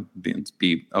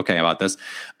 be okay about this.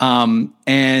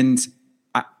 And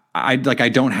I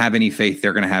don't have any faith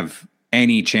they're going to have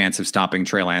any chance of stopping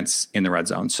Trey Lance in the red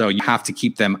zone. So you have to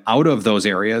keep them out of those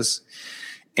areas,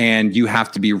 and you have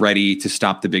to be ready to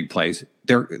stop the big plays.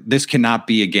 This cannot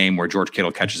be a game where George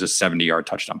Kittle catches a 70-yard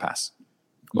touchdown pass.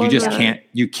 You just can't.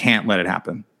 You can't let it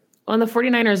happen. Well, and the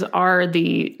 49ers are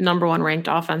the number 1 ranked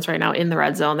offense right now in the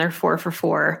red zone. They're 4 for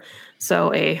 4.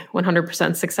 So a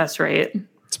 100% success rate.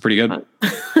 It's pretty good.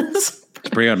 It's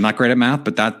pretty good. I'm not great at math,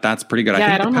 but that's pretty good.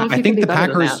 Yeah, I think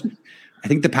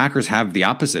the Packers have the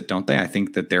opposite, don't they? I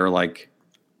think that they're like,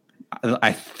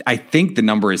 I think the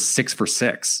number is 6 for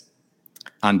 6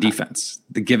 on defense,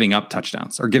 the giving up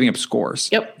touchdowns or giving up scores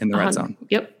in the red zone.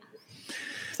 Yep.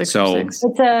 So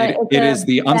it is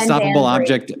the unstoppable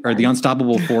object, or the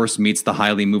unstoppable force meets the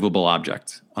highly movable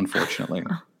object, unfortunately.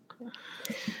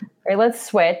 All right, let's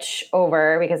switch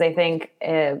over, because I think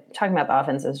talking about the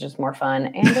offense is just more fun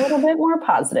and a little bit more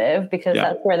positive, because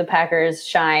that's where the Packers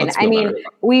shine. I mean,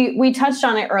 we touched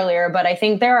on it earlier, but I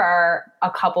think there are a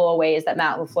couple of ways that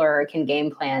Matt LaFleur can game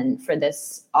plan for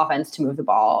this offense to move the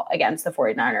ball against the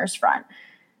 49ers front.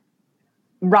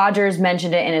 Rodgers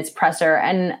mentioned it in its presser,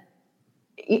 and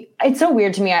it's so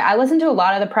weird to me. I listen to a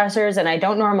lot of the pressers, and I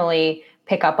don't normally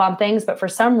pick up on things, but for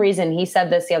some reason he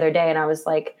said this the other day, and I was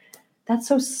like, that's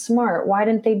so smart. Why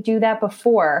didn't they do that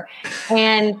before?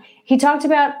 And he talked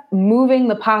about moving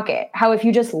the pocket, how if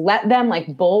you just let them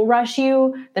like bull rush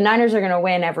you, the Niners are going to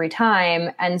win every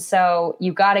time. And so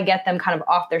you got to get them kind of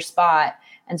off their spot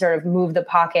and sort of move the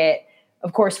pocket.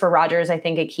 Of course, for Rodgers, I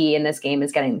think a key in this game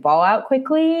is getting the ball out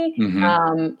quickly.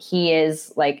 Mm-hmm. He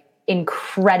is like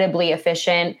incredibly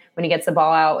efficient when he gets the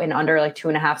ball out in under like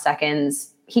 2.5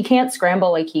 seconds. He can't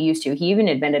scramble like he used to. He even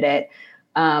admitted it.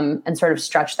 And sort of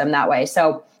stretch them that way.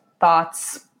 So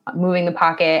thoughts, moving the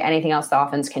pocket, anything else the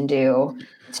offense can do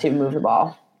to move the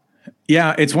ball?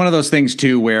 Yeah, it's one of those things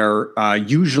too, where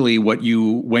usually when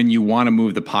you want to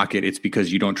move the pocket, it's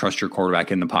because you don't trust your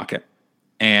quarterback in the pocket,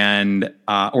 and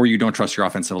or you don't trust your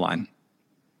offensive line.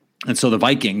 And so the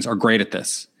Vikings are great at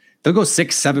this. They'll go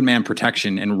 6-7 man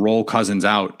protection and roll Cousins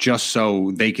out just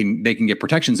so they can get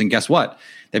protections. And guess what?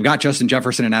 They've got Justin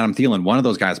Jefferson and Adam Thielen. One of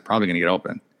those guys is probably going to get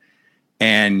open.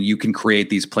 And you can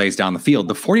create these plays down the field.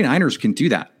 The 49ers can do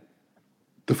that.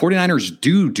 The 49ers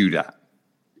do that.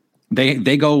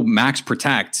 They go max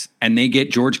protect, and they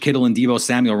get George Kittle and Deebo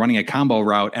Samuel running a combo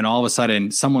route, and all of a sudden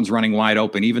someone's running wide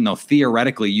open, even though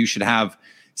theoretically you should have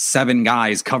 7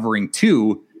 guys covering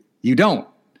 2. You don't.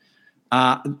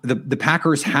 The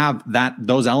Packers have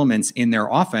those elements in their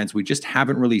offense. We just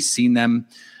haven't really seen them.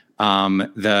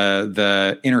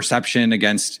 The interception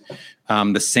against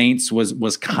the Saints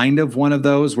was kind of one of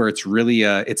those where it's really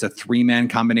it's a 3-man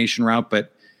combination route,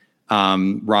 but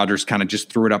Rodgers kind of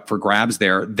just threw it up for grabs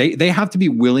there. They have to be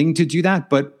willing to do that.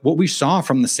 But what we saw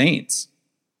from the Saints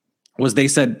was they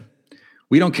said,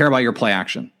 we don't care about your play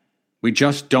action. We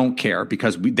just don't care,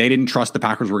 because they didn't trust the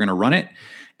Packers were going to run it.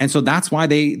 And so that's why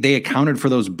they accounted for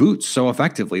those boots so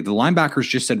effectively. The linebackers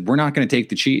just said, we're not going to take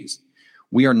the cheese.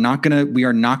 We are not going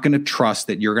to trust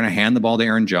that you're going to hand the ball to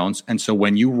Aaron Jones. And so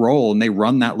when you roll and they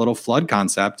run that little flood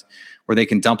concept where they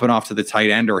can dump it off to the tight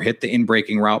end or hit the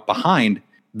in-breaking route behind,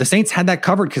 the Saints had that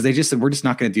covered because they just said, we're just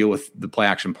not going to deal with the play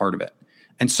action part of it.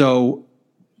 And so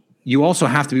you also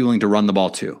have to be willing to run the ball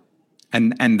too.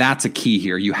 And that's a key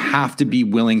here. You have to be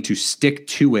willing to stick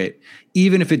to it,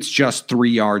 even if it's just 3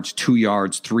 yards, 2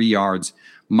 yards, 3 yards,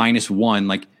 -1.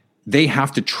 Like, they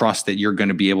have to trust that you're going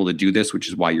to be able to do this, which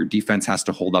is why your defense has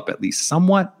to hold up at least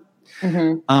somewhat.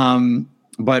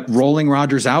 But rolling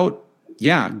Rodgers out,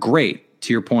 yeah, great.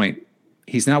 To your point,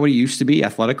 he's not what he used to be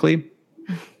athletically,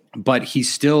 but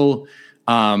he's still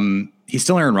Aaron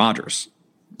Rodgers,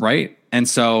 right? And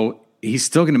so he's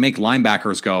still going to make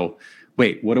linebackers go,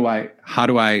 wait, what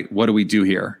do we do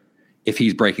here if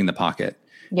he's breaking the pocket?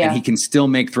 Yeah. And he can still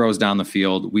make throws down the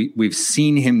field. We've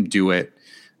seen him do it.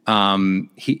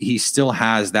 He still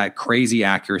has that crazy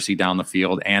accuracy down the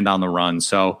field and on the run.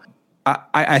 So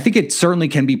I think it certainly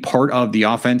can be part of the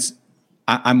offense.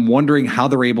 I'm wondering how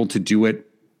they're able to do it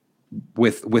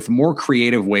with more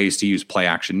creative ways to use play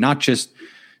action, not just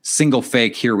single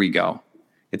fake, here we go.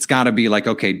 It's got to be like,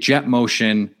 okay, jet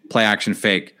motion, play action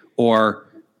fake, or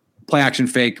play action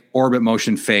fake, orbit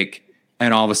motion fake.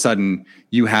 And all of a sudden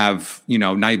you have,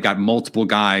 now you've got multiple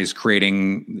guys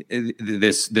creating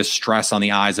this stress on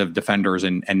the eyes of defenders.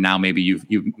 And now maybe you've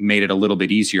made it a little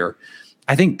bit easier.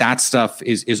 I think that stuff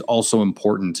is also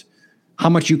important. How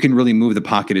much you can really move the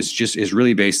pocket is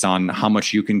really based on how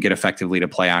much you can get effectively to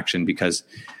play action, because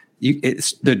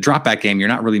it's the drop back game. You're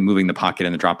not really moving the pocket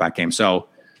in the drop back game. So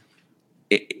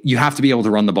you have to be able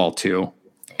to run the ball too.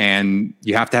 And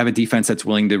you have to have a defense that's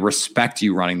willing to respect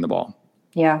you running the ball.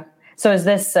 Yeah. So is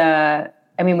this,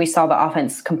 we saw the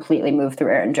offense completely move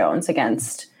through Aaron Jones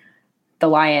against the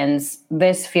Lions.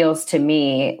 This feels to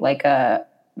me like a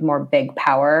more big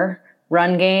power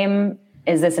run game.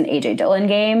 Is this an A.J. Dillon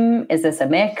game? Is this a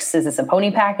mix? Is this a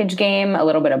pony package game? A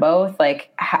little bit of both?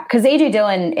 Like, because A.J.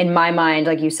 Dillon, in my mind,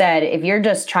 like you said, if you're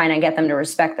just trying to get them to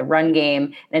respect the run game,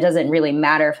 and it doesn't really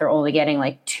matter if they're only getting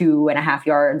like 2.5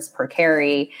 yards per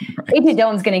carry, right. A.J.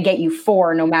 Dillon's going to get you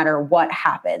 4 no matter what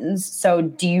happens. So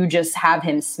do you just have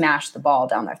him smash the ball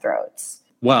down their throats?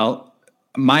 Well,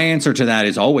 my answer to that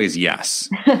is always yes.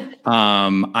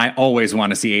 I always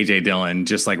want to see AJ Dillon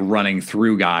just like running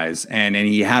through guys. And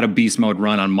he had a beast mode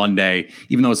run on Monday,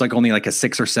 even though it's like only like a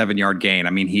 6 or 7 yard gain.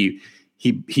 I mean, he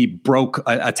broke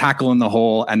a tackle in the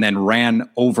hole and then ran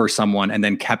over someone and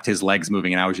then kept his legs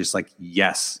moving. And I was just like,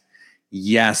 yes.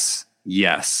 Is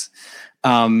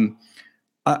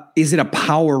it a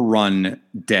power run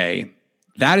day?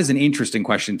 That is an interesting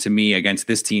question to me against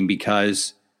this team,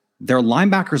 because their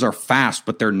linebackers are fast,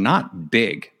 but they're not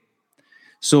big.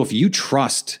 So if you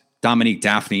trust Dominique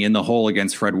Daphne in the hole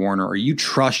against Fred Warner, or you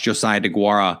trust Josiah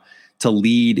DeGuara to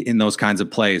lead in those kinds of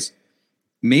plays,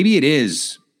 maybe it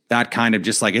is that kind of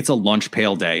just like it's a lunch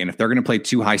pail day. And if they're going to play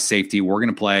too high safety, we're going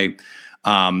to play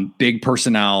big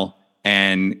personnel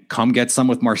and come get some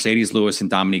with Mercedes Lewis and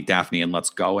Dominique Daphne and let's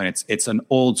go. And it's an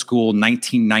old school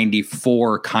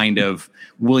 1994 kind of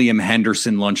William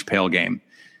Henderson lunch pail game.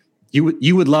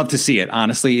 You would love to see it.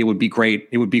 Honestly, it would be great.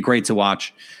 It would be great to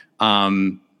watch.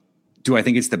 Do I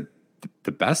think it's the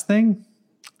best thing?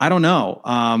 I don't know.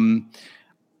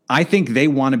 I think they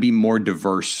want to be more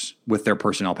diverse with their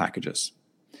personnel packages,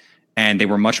 and they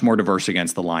were much more diverse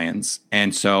against the Lions.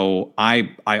 And so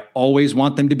I always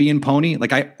want them to be in pony.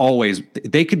 Like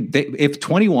if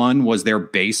 21 was their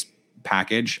base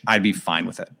package, I'd be fine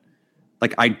with it.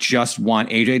 Like, I just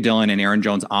want A.J. Dillon and Aaron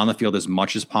Jones on the field as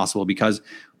much as possible, because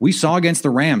we saw against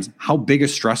the Rams how big a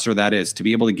stressor that is to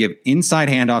be able to give inside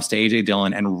handoffs to A.J.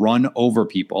 Dillon and run over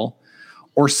people,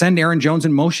 or send Aaron Jones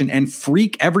in motion and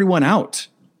freak everyone out.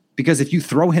 Because if you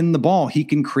throw him the ball, he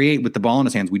can create with the ball in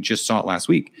his hands. We just saw it last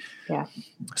week. Yeah.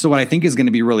 So what I think is going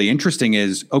to be really interesting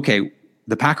is, okay,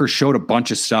 the Packers showed a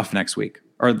bunch of stuff last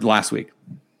week,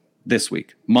 this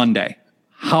week, Monday.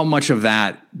 How much of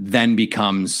that then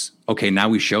becomes, okay, now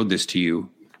we showed this to you,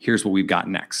 here's what we've got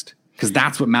next? Because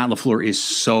that's what Matt LaFleur is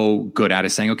so good at,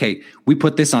 is saying, okay, we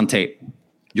put this on tape.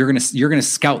 You're gonna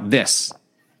scout this.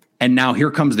 And now here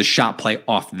comes the shot play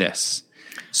off this.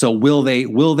 So will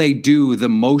they do the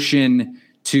motion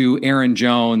to Aaron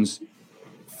Jones,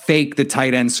 fake the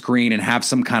tight end screen and have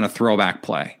some kind of throwback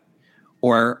play?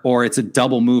 Or it's a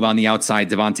double move on the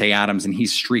outside, Devontae Adams, and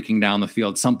he's streaking down the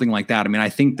field, something like that. I mean, I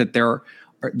think that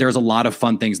there's a lot of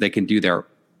fun things they can do there.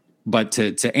 But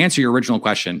to answer your original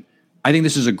question, I think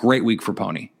this is a great week for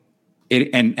Pony.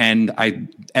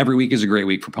 Every week is a great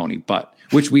week for Pony, but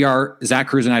which Zach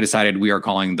Cruz and I decided we are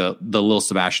calling the Lil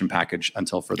Sebastian package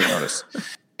until further notice.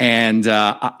 And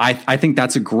I think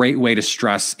that's a great way to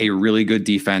stress a really good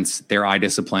defense, their eye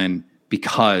discipline,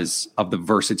 because of the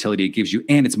versatility it gives you.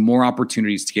 And it's more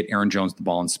opportunities to get Aaron Jones the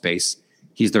ball in space.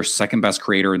 He's their second best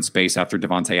creator in space after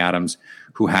Devontae Adams,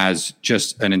 who has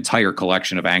just an entire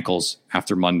collection of ankles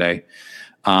after Monday.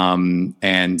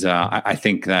 I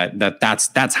think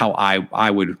that's how I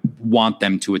would want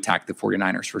them to attack the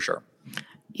 49ers for sure.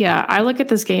 Yeah, I look at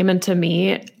this game, and to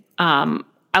me,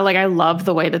 I love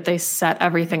the way that they set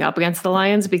everything up against the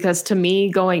Lions, because to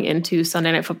me, going into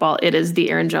Sunday Night Football, it is the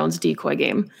Aaron Jones decoy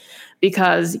game,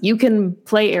 because you can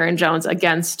play Aaron Jones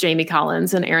against Jamie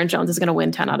Collins and Aaron Jones is going to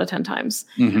win 10 out of 10 times.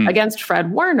 Mm-hmm. Against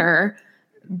Fred Warner,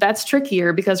 that's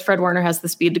trickier because Fred Warner has the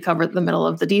speed to cover the middle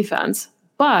of the defense.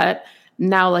 But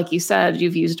now, like you said,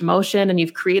 you've used motion and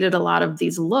you've created a lot of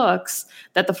these looks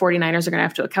that the 49ers are going to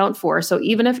have to account for. So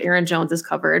even if Aaron Jones is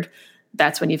covered,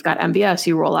 that's when you've got MVS,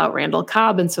 you roll out Randall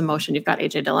Cobb in some motion, you've got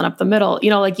AJ Dillon up the middle,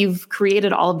 like you've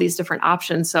created all of these different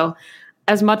options. So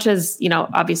as much as,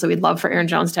 obviously we'd love for Aaron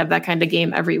Jones to have that kind of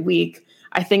game every week,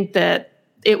 I think that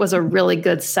it was a really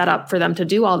good setup for them to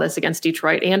do all this against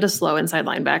Detroit and a slow inside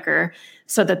linebacker,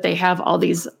 so that they have all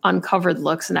these uncovered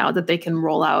looks now that they can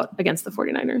roll out against the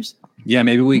 49ers. Yeah,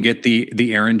 maybe we get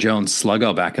the Aaron Jones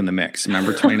sluggo back in the mix.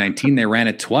 Remember 2019, they ran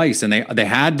it twice, and they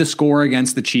had the score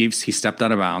against the Chiefs. He stepped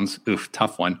out of bounds. Oof,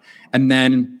 tough one. And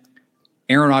then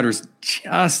Aaron Rodgers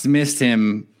just missed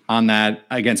him on that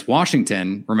against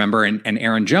Washington, remember? And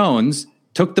Aaron Jones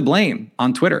took the blame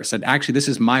on Twitter, said, actually, this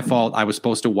is my fault. I was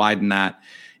supposed to widen that,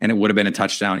 and it would have been a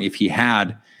touchdown if he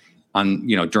had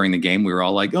during the game. We were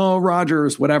all like, oh,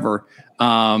 Rodgers, whatever.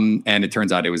 And it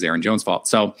turns out it was Aaron Jones' fault.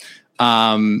 So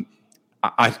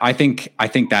I think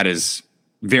that is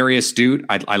very astute.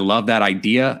 I love that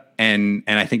idea. And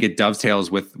I think it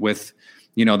dovetails with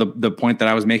the point that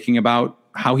I was making about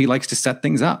how he likes to set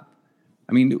things up.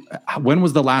 I mean, when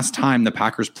was the last time the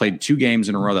Packers played 2 games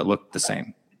in a row that looked the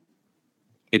same?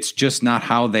 It's just not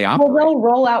how they operate. Well, they'll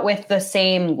roll out with the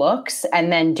same looks and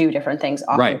then do different things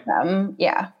off of them.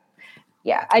 Yeah.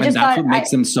 Yeah. That's what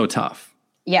makes them so tough.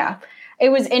 Yeah. It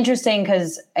was interesting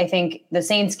because I think the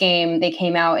Saints game, they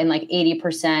came out in like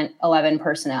 80% 11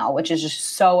 personnel, which is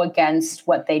just so against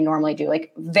what they normally do.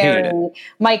 Like very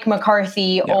Mike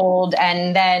McCarthy, old.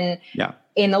 And then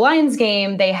in the Lions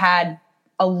game, they had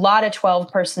a lot of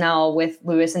 12 personnel with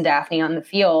Lewis and Daphne on the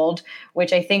field,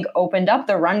 which I think opened up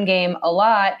the run game a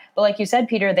lot. But like you said,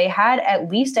 Peter, they had at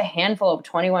least a handful of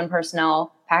 21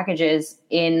 personnel packages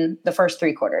in the first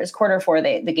 3 quarters. Quarter 4,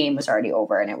 the game was already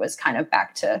over and it was kind of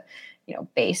back to,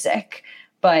 basic.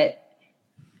 But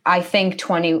I think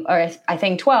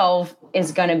 12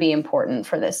 is going to be important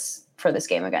for this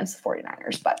game against the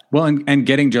 49ers. But and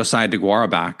getting Josiah DeGuara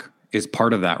back is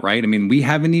part of that, right? I mean,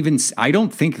 I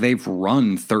don't think they've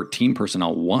run 13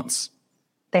 personnel once.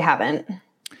 They haven't.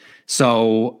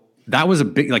 So that was a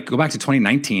big, go back to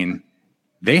 2019.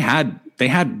 They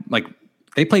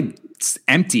played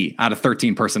empty out of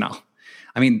 13 personnel.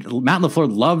 I mean, Matt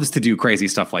LaFleur loves to do crazy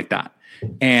stuff like that.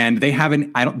 And they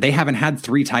haven't had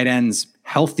 3 tight ends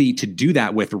healthy to do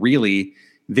that with really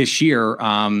this year.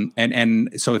 And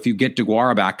so if you get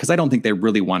DeGuara back, because I don't think they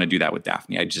really want to do that with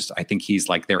Daphne. I think he's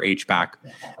like their H-back,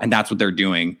 and that's what they're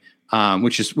doing,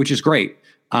 which is great.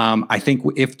 I think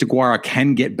if DeGuara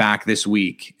can get back this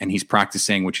week and he's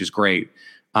practicing, which is great,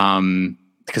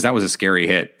 because that was a scary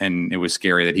hit and it was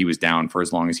scary that he was down for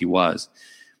as long as he was.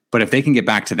 But if they can get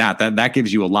back to that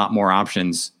gives you a lot more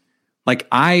options.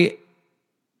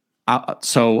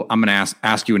 So I'm going to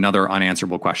ask you another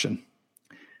unanswerable question.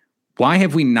 Why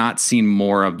have we not seen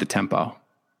more of the tempo?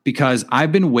 Because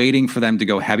I've been waiting for them to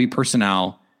go heavy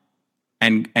personnel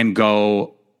and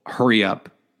go hurry up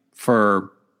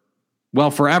for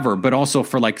forever, but also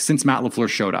for since Matt LaFleur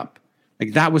showed up.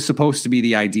 That was supposed to be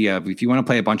the idea of, if you want to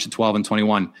play a bunch of 12 and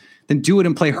 21, then do it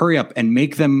and play hurry up and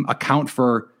make them account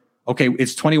for, okay,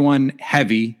 it's 21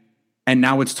 heavy and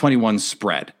now it's 21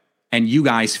 spread, and you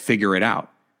guys figure it out.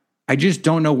 I just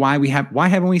don't know why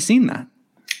haven't we seen that?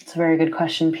 It's a very good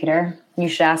question, Peter. You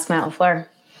should ask Matt LaFleur.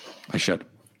 I should.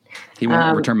 He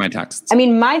won't return my texts. I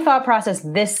mean, my thought process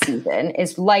this season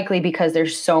is likely because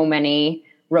there's so many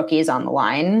rookies on the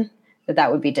line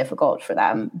that would be difficult for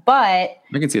them. But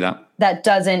I can see that. That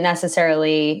doesn't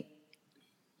necessarily,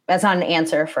 that's not an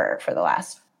answer for the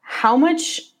last. How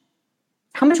much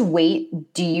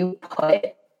weight do you put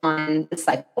on the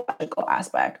psychological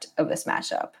aspect of this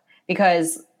matchup?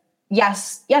 Because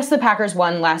yes, the Packers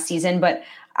won last season, but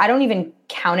I don't even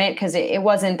count it because it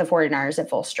wasn't the 49ers at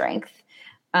full strength.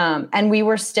 And we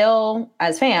were still,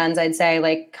 as fans, I'd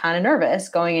say, kind of nervous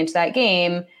going into that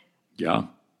game. Yeah.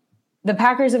 The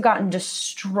Packers have gotten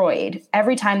destroyed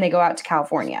every time they go out to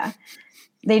California.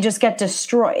 They just get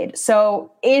destroyed.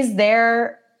 So is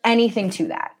there anything to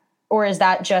that? Or is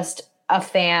that just a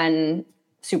fan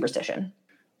superstition?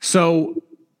 So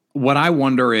what I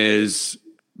wonder is,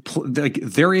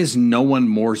 there is no one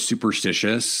more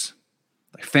superstitious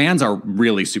Fans are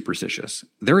really superstitious.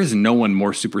 There is no one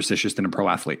more superstitious than a pro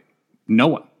athlete. No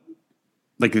one.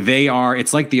 Like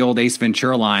it's like the old Ace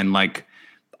Ventura line. Like,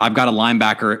 I've got a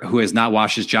linebacker who has not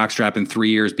washed his jockstrap in 3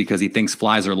 years because he thinks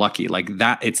flies are lucky. Like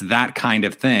that, it's that kind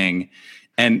of thing.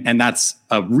 And that's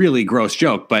a really gross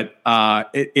joke, but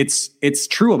it's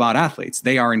true about athletes.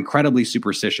 They are incredibly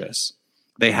superstitious.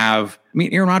 Aaron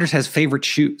Rodgers has favorite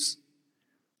shoes.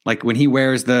 Like when he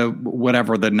wears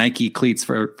the Nike cleats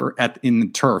in the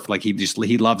turf, like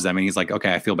he loves them and he's like,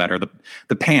 okay, I feel better.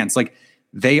 The pants, like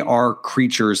they are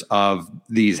creatures of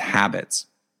these habits.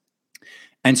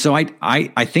 And so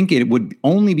I think it would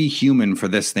only be human for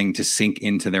this thing to sink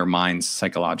into their minds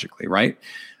psychologically, right?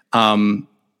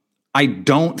 I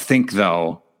don't think,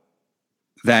 though,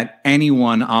 that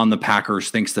anyone on the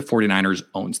Packers thinks the 49ers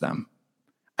owns them.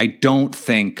 I don't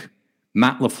think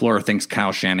Matt LaFleur thinks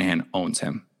Kyle Shanahan owns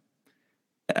him.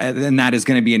 And that is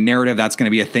going to be a narrative. That's going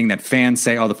to be a thing that fans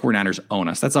say, oh, the 49ers own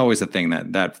us. That's always a thing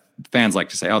that fans like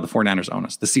to say, oh, the 49ers own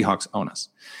us. The Seahawks own us.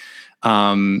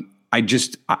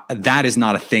 That is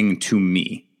not a thing to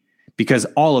me because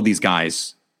all of these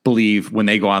guys believe when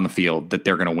they go on the field that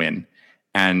they're going to win.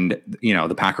 And,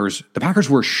 the Packers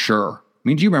were sure. I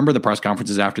mean, do you remember the press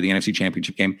conferences after the NFC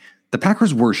Championship game? The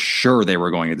Packers were sure they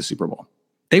were going to the Super Bowl.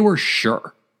 They were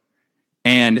sure.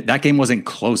 And that game wasn't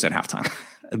close at halftime.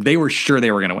 They were sure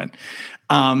they were going to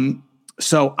win.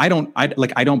 So I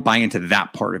don't buy into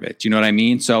that part of it. Do you know what I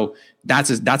mean? So that's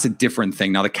a different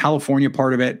thing. Now the California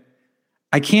part of it,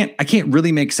 I can't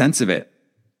really make sense of it.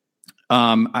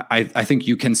 I think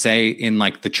you can say in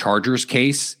like the Chargers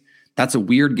case, that's a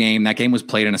weird game. That game was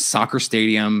played in a soccer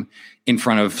stadium in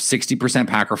front of 60%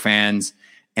 Packer fans,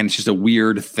 and it's just a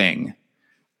weird thing.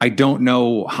 I don't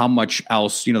know how much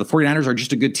else, the 49ers are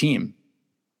just a good team.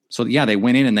 So yeah, they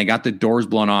went in and they got the doors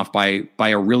blown off by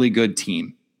a really good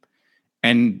team.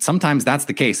 And sometimes that's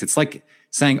the case. It's like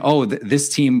saying, oh, this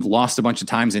team lost a bunch of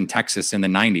times in Texas in the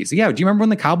 90s. Yeah, do you remember when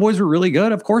the Cowboys were really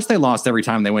good? Of course they lost every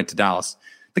time they went to Dallas.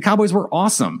 The Cowboys were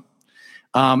awesome.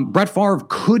 Brett Favre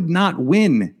could not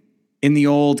win in the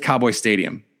old Cowboy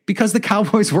Stadium because the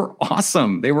Cowboys were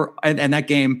awesome. They were, and that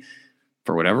game,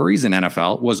 for whatever reason,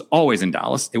 NFL was always in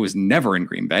Dallas. It was never in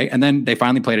Green Bay. And then they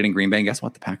finally played it in Green Bay. And guess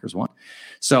what? The Packers won.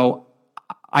 So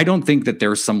I don't think that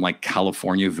there's some like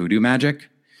California voodoo magic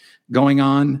going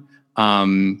on.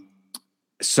 But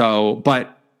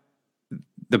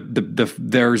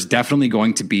there's definitely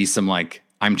going to be some like,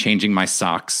 I'm changing my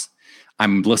socks.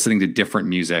 I'm listening to different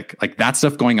music, like that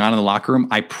stuff going on in the locker room.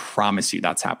 I promise you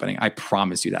that's happening.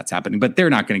 But they're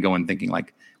not going to go in thinking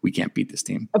like we can't beat this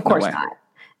team. Of course not.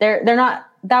 They're not.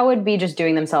 That would be just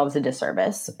doing themselves a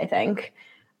disservice, I think,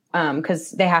 because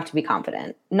they have to be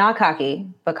confident, not cocky,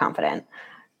 but confident.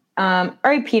 All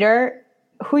right, Peter,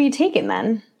 who are you taking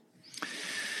then?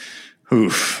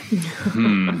 Oof.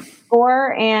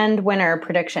 Score and winner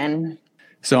prediction.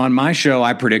 So on my show,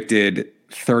 I predicted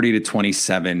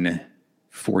 30-27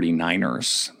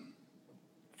 49ers.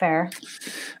 Fair.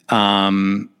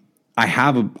 I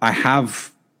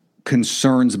have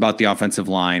concerns about the offensive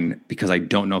line because I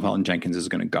don't know if Elton Jenkins is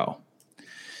going to go.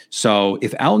 So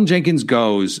if Elton Jenkins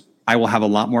goes, I will have a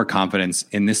lot more confidence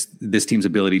in this team's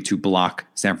ability to block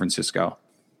San Francisco.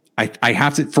 I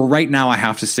have to, for right now, I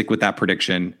have to stick with that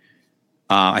prediction.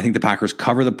 I think the Packers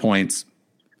cover the points.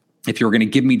 If you're going to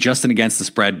give me just an against the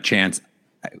spread chance,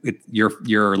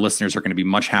 your listeners are going to be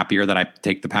much happier that I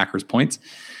take the Packers points.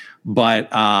 But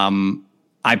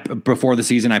before the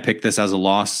season, I picked this as a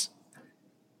loss.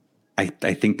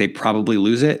 I think they probably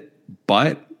lose it,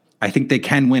 but I think they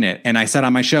can win it. And I said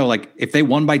on my show, like if they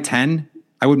won by 10,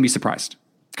 I wouldn't be surprised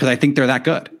because I think they're that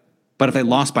good. But if they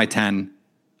lost by 10,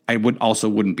 I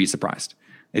wouldn't be surprised.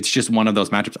 It's just one of those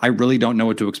matchups. I really don't know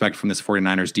what to expect from this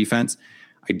 49ers defense.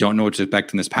 I don't know what to expect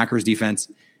from this Packers defense.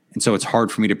 And so it's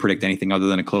hard for me to predict anything other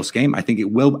than a close game. I think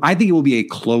it will be a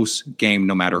close game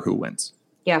no matter who wins.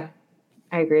 Yeah,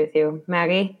 I agree with you.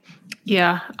 Maggie?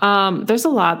 Yeah. There's a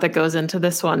lot that goes into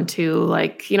this one too.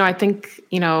 Like, I think,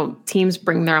 teams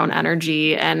bring their own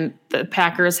energy, and the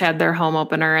Packers had their home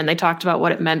opener and they talked about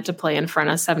what it meant to play in front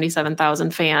of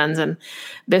 77,000 fans. And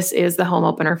this is the home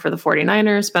opener for the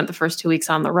 49ers, spent the first 2 weeks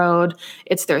on the road.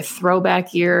 It's their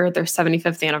throwback year, their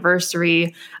 75th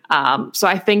anniversary. So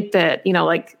I think that,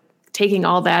 taking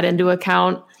all that into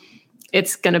account,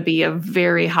 it's going to be a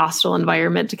very hostile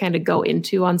environment to kind of go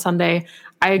into on Sunday.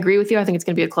 I agree with you. I think it's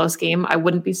going to be a close game. I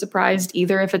wouldn't be surprised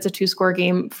either if it's a 2-score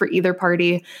game for either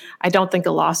party. I don't think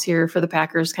a loss here for the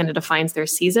Packers kind of defines their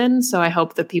season. So I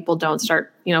hope that people don't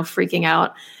start, freaking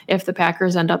out if the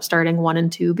Packers end up starting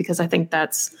 1-2, because I think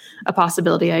that's a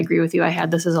possibility. I agree with you. I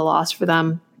had this as a loss for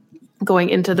them. going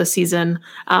into the season.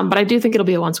 But I do think it'll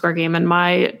be a 1-score game. And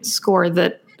my score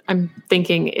that I'm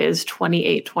thinking is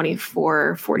 28-24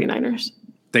 49ers.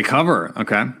 They cover.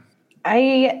 Okay.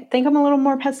 I think I'm a little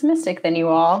more pessimistic than you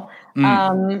all.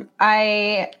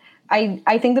 I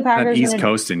think the Packers. That East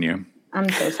Coast in you. I'm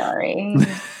so sorry.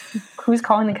 Who's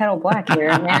calling the kettle black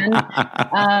here, man?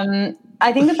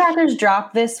 I think the Packers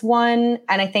drop this one,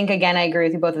 and I think again I agree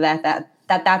with you both of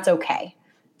that's okay.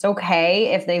 It's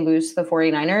okay if they lose to the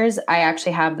 49ers.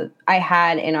 I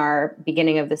had in our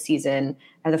beginning of the season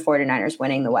the 49ers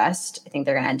winning the West. I think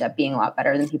they're going to end up being a lot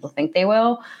better than people think they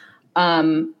will.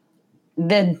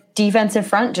 The defensive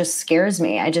front just scares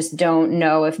me. I just don't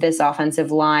know if this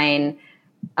offensive line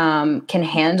can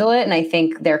handle it. And I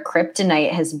think their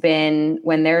kryptonite has been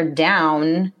when they're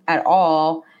down at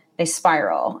all, they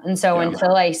spiral. And so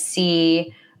until I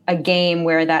see a game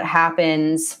where that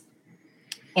happens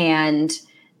and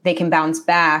they can bounce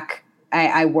back,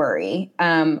 I worry.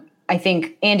 I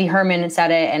think Andy Herman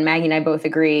said it, and Maggie and I both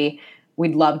agree.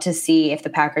 We'd love to see if the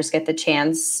Packers get the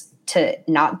chance to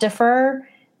not defer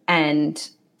and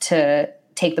to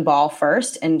take the ball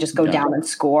first and just go down and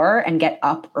score and get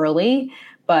up early.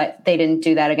 But they didn't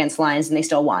do that against Lions, and they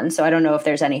still won. So I don't know if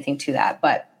there's anything to that.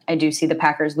 But I do see the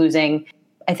Packers losing,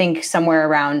 I think, somewhere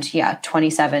around,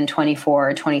 27-24,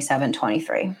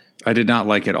 27-23. I did not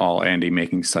like it all, Andy,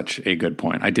 making such a good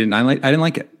point. I didn't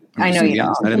like it. I know you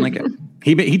don't. I didn't like it.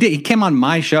 He came on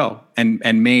my show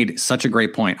and made such a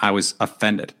great point. I was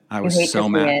offended. I was so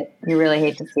mad. You really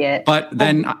hate to see it. But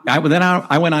then I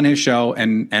went on his show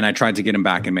and I tried to get him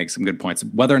back and make some good points.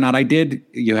 Whether or not I did,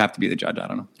 you have to be the judge. I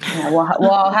don't know. Yeah,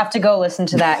 well, I'll have to go listen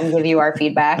to that and give you our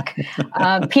feedback.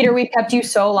 Peter, we kept you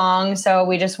so long, so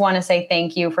we just want to say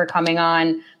thank you for coming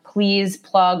on. Please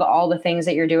plug all the things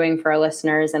that you're doing for our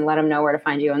listeners and let them know where to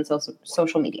find you on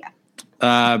social media.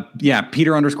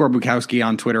 Peter _Bukowski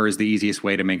on Twitter is the easiest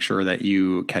way to make sure that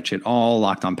you catch it all.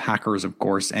 Locked on Packers, of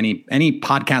course, any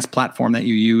podcast platform that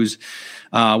you use.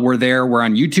 We're there. We're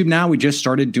on YouTube now. We just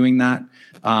started doing that.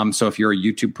 So if you're a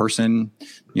YouTube person,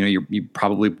 you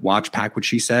probably watch Pack What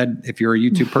She Said. If you're a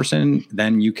YouTube person,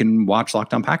 then you can watch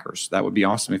Locked on Packers. That would be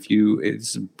awesome.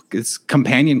 It's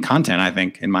companion content, I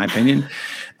think, in my opinion.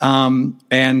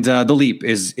 And The Leap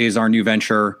is our new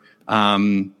venture.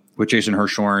 With Jason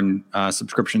Hirschhorn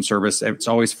subscription service. It's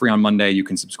always free on Monday. You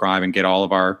can subscribe and get all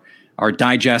of our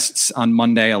digests on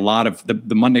Monday. A lot of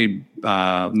the Monday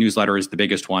newsletter is the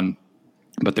biggest one,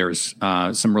 but there's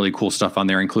some really cool stuff on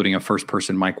there, including a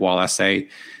first-person Mike Wall essay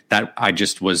that I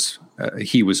just was.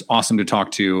 He was awesome to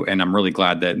talk to, and I'm really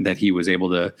glad that he was able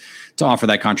to offer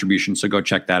that contribution. So go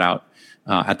check that out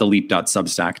at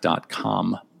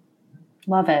theleap.substack.com.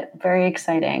 Love it. Very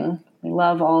exciting. We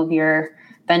love all of your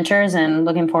ventures and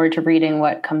looking forward to reading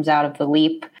what comes out of The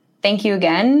Leap. Thank you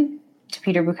again to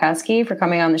Peter Bukowski for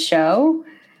coming on the show.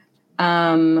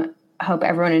 I hope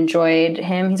everyone enjoyed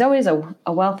him. He's always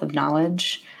a wealth of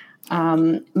knowledge.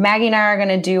 Maggie and I are going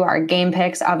to do our game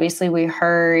picks. Obviously, we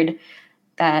heard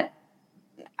that.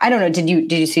 I don't know. Did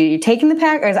you see you taking the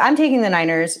Packers? I'm taking the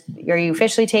Niners. Are you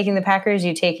officially taking the Packers?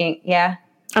 You taking? Yeah,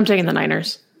 I'm taking the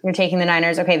Niners. You're taking the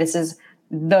Niners. Okay, this is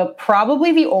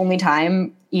probably the only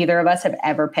time either of us have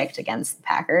ever picked against the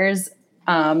Packers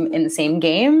in the same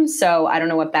game. So I don't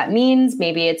know what that means.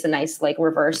 Maybe it's a nice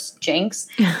reverse jinx,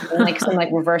 some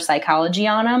reverse psychology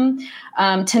on them.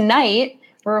 Tonight,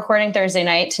 we're recording Thursday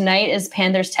night. Tonight is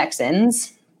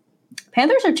Panthers-Texans.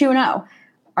 Panthers are 2-0.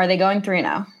 Are they going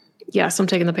 3-0? Yes, I'm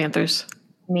taking the Panthers.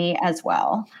 Me as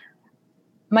well.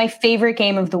 My favorite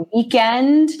game of the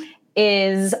weekend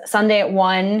is Sunday at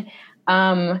 1.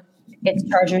 It's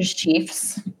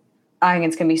Chargers-Chiefs. I think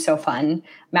it's going to be so fun.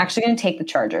 I'm actually going to take the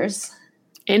Chargers.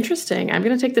 Interesting. I'm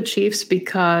going to take the Chiefs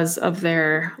because of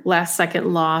their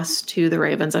last-second loss to the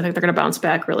Ravens. I think they're going to bounce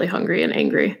back really hungry and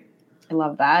angry. I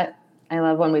love that. I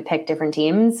love when we pick different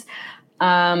teams.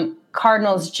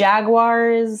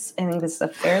 Cardinals-Jaguars. I think this is a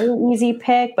fairly easy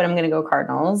pick, but I'm going to go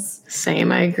Cardinals.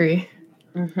 Same. I agree.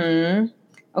 Mm-hmm.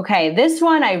 Okay, this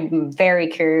one I'm very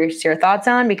curious your thoughts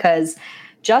on because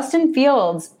Justin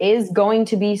Fields is going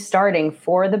to be starting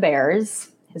for the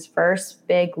Bears, his first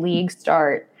big league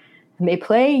start. And they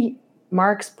play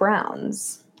Mark's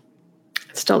Browns.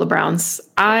 Still the Browns.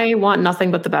 I want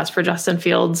nothing but the best for Justin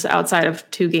Fields outside of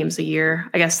 2 games a year.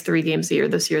 I guess 3 games a year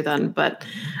this year then. But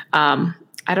I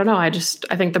don't know. I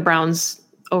think the Browns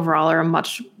overall are a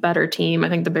much better team. I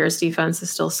think the Bears defense is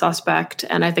still suspect.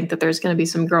 And I think that there's going to be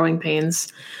some growing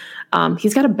pains.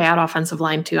 He's got a bad offensive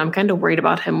line, too. I'm kind of worried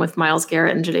about him with Myles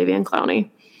Garrett and Jadeveon Clowney.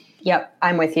 Yep,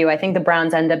 I'm with you. I think the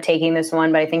Browns end up taking this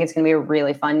one, but I think it's going to be a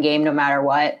really fun game no matter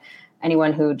what.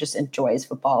 anyone who just enjoys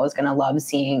football is going to love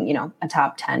seeing, a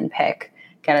top 10 pick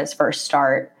get his first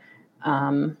start.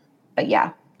 But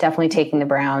yeah, definitely taking the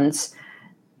Browns.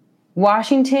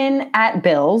 Washington at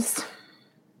Bills.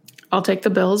 I'll take the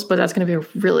Bills, but that's going to be a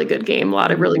really good game. A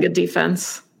lot of really good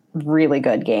defense. Really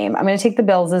good game. I'm going to take the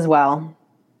Bills as well,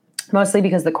 mostly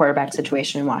because the quarterback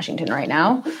situation in Washington right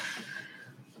now.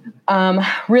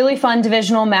 Really fun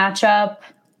divisional matchup.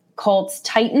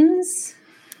 Colts-Titans.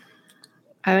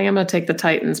 I think I'm going to take the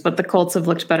Titans, but the Colts have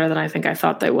looked better than I think I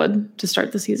thought they would to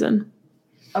start the season.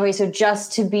 Okay, so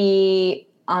just to be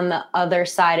on the other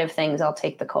side of things, I'll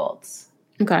take the Colts.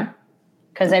 Okay.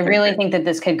 Because I really think that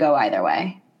this could go either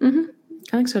way. Mm-hmm.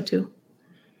 I think so too.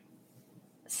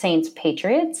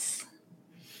 Saints-Patriots.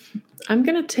 I'm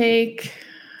going to take...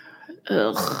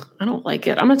 I don't like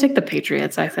it. I'm going to take the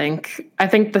Patriots, I think. I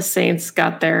think the Saints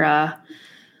got their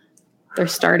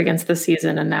start against the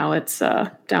season, and now it's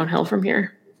downhill from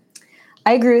here.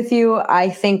 I agree with you. I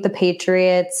think the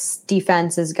Patriots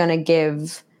defense is going to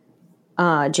give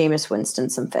Jameis Winston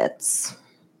some fits.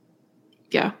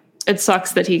 Yeah. It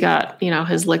sucks that he got,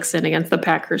 his licks in against the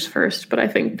Packers first, but I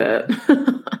think that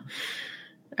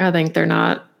they're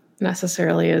not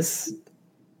necessarily as...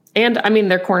 And,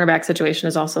 their cornerback situation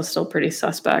is also still pretty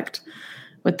suspect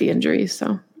with the injuries,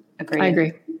 so Agreed. I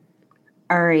agree.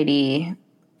 Alrighty.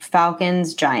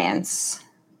 Falcons, Giants.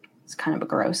 It's kind of a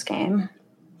gross game.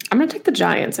 I'm going to take the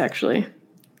Giants, actually.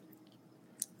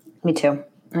 Me too.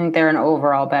 I think they're an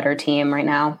overall better team right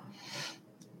now.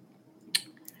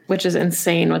 Which is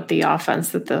insane with the offense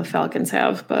that the Falcons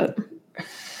have,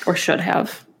 or should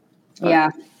have. But. Yeah.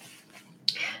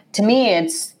 To me,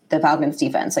 it's the Falcons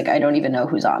defense. I don't even know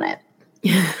who's on it.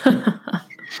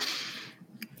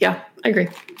 Yeah, I agree.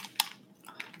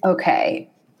 Okay.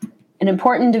 An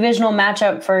important divisional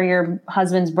matchup for your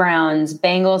husband's Browns,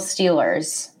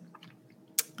 Bengals-Steelers.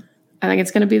 I think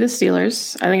it's going to be the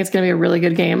Steelers. I think it's going to be a really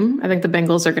good game. I think the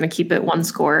Bengals are going to keep it one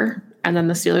score, and then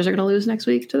the Steelers are going to lose next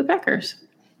week to the Packers.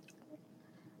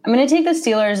 I'm going to take the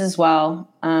Steelers as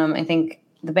well. I think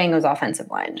the Bengals offensive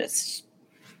line just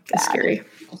bad. Scary.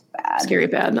 Just bad. Scary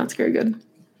bad, not scary good.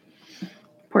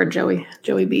 Poor Joey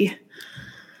B.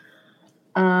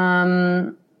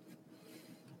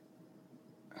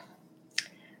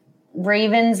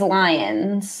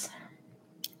 Ravens-Lions.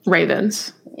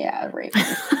 Ravens. Yeah,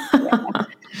 Ravens. Yeah.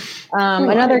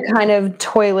 Another kind of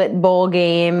toilet bowl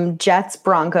game,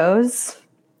 Jets-Broncos.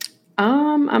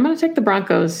 I'm going to take the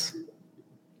Broncos.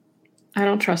 I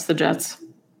don't trust the Jets.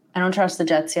 I don't trust the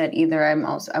Jets yet either.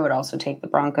 I would also take the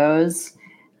Broncos.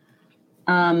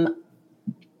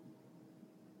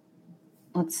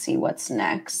 Let's see what's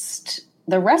next.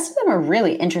 The rest of them are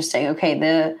really interesting.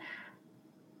 Okay,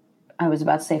 I was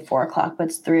about to say 4 o'clock, but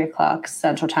it's 3 o'clock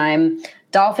Central Time.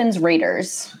 Dolphins,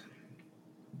 Raiders.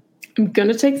 I'm going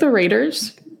to take the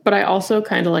Raiders, but I also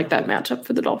kind of like that matchup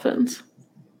for the Dolphins.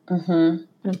 Mm-hmm.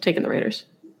 I'm taking the Raiders.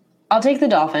 I'll take the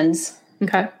Dolphins.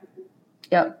 Okay.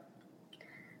 Yep.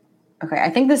 Okay, I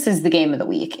think this is the game of the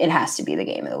week. It has to be the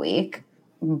game of the week.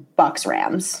 Bucks,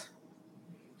 Rams.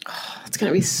 Oh, it's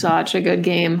going to be such a good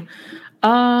game.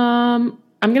 I'm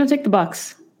going to take the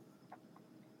Bucks.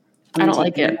 I don't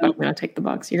like it, but I'm going to take the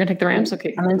Bucks. You're going to take the Rams?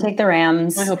 Okay. I'm going to take the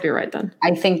Rams. I hope you're right then.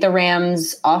 I think the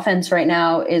Rams offense right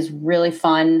now is really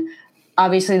fun.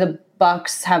 Obviously, the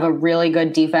Bucks have a really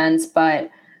good defense, but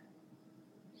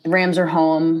the Rams are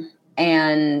home,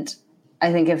 and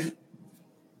I think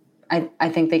I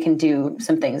think they can do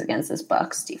some things against this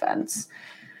Bucks defense.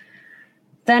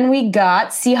 Then we got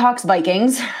Seahawks,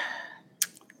 Vikings.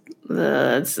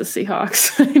 It's the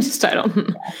Seahawks.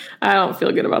 I don't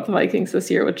feel good about the Vikings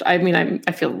this year, which I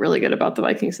feel really good about the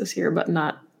Vikings this year, but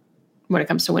not when it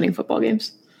comes to winning football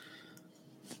games.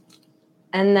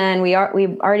 And then we've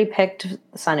already picked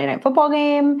the Sunday night football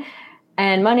game,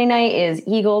 and Monday night is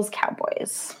Eagles,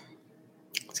 Cowboys.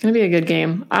 It's going to be a good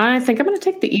game. I think I'm going to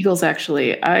take the Eagles,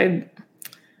 actually. I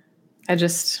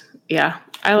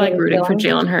like rooting for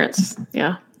Jalen Hurts.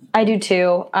 Yeah. I do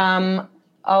too.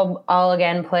 I'll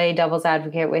again play devil's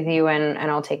advocate with you, and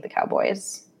I'll take the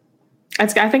Cowboys. I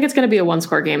think it's going to be a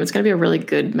one-score game. It's going to be a really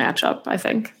good matchup, I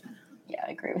think. Yeah,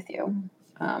 I agree with you.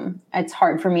 It's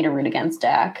hard for me to root against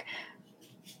Dak,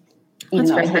 even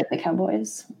though I hate the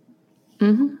Cowboys.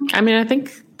 Mm-hmm. I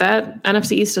think that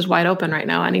NFC East is wide open right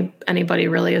now. Anybody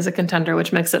really is a contender,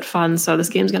 which makes it fun. So this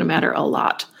game's going to matter a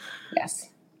lot. Yes.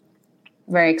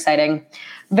 Very exciting.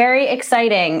 Very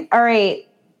exciting. All right.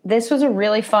 This was a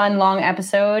really fun, long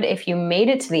episode. If you made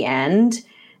it to the end,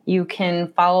 you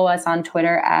can follow us on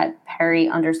Twitter at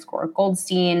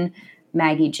Perry_Goldstein,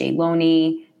 Maggie J.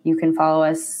 Loney. You can follow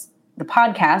us the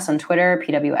podcast on Twitter,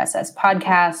 PWSS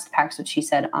Podcast, Pack's What She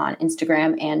Said on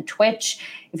Instagram and Twitch.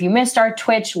 If you missed our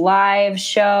Twitch live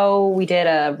show, we did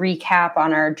a recap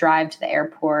on our drive to the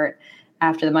airport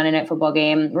after the Monday Night Football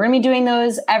game. We're going to be doing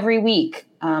those every week.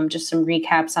 Just some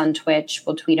recaps on Twitch.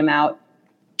 We'll tweet them out.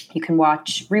 You can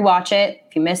rewatch it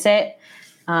if you miss it.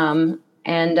 As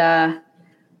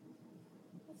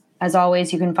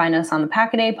always, you can find us on the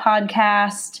Pack-A-Day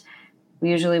podcast.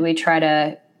 We try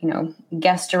to,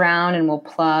 guest around and we'll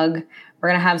plug. We're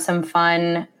going to have some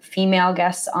fun female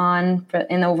guests on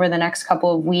over the next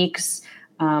couple of weeks.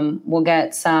 We'll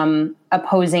get some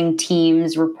opposing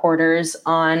teams, reporters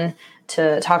on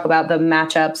to talk about the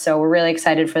matchup. So we're really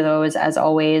excited for those as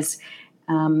always.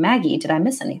 Maggie, did I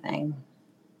miss anything?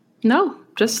 No,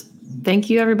 just thank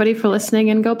you everybody for listening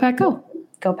and go Pack Go.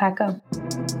 Go Pack Go.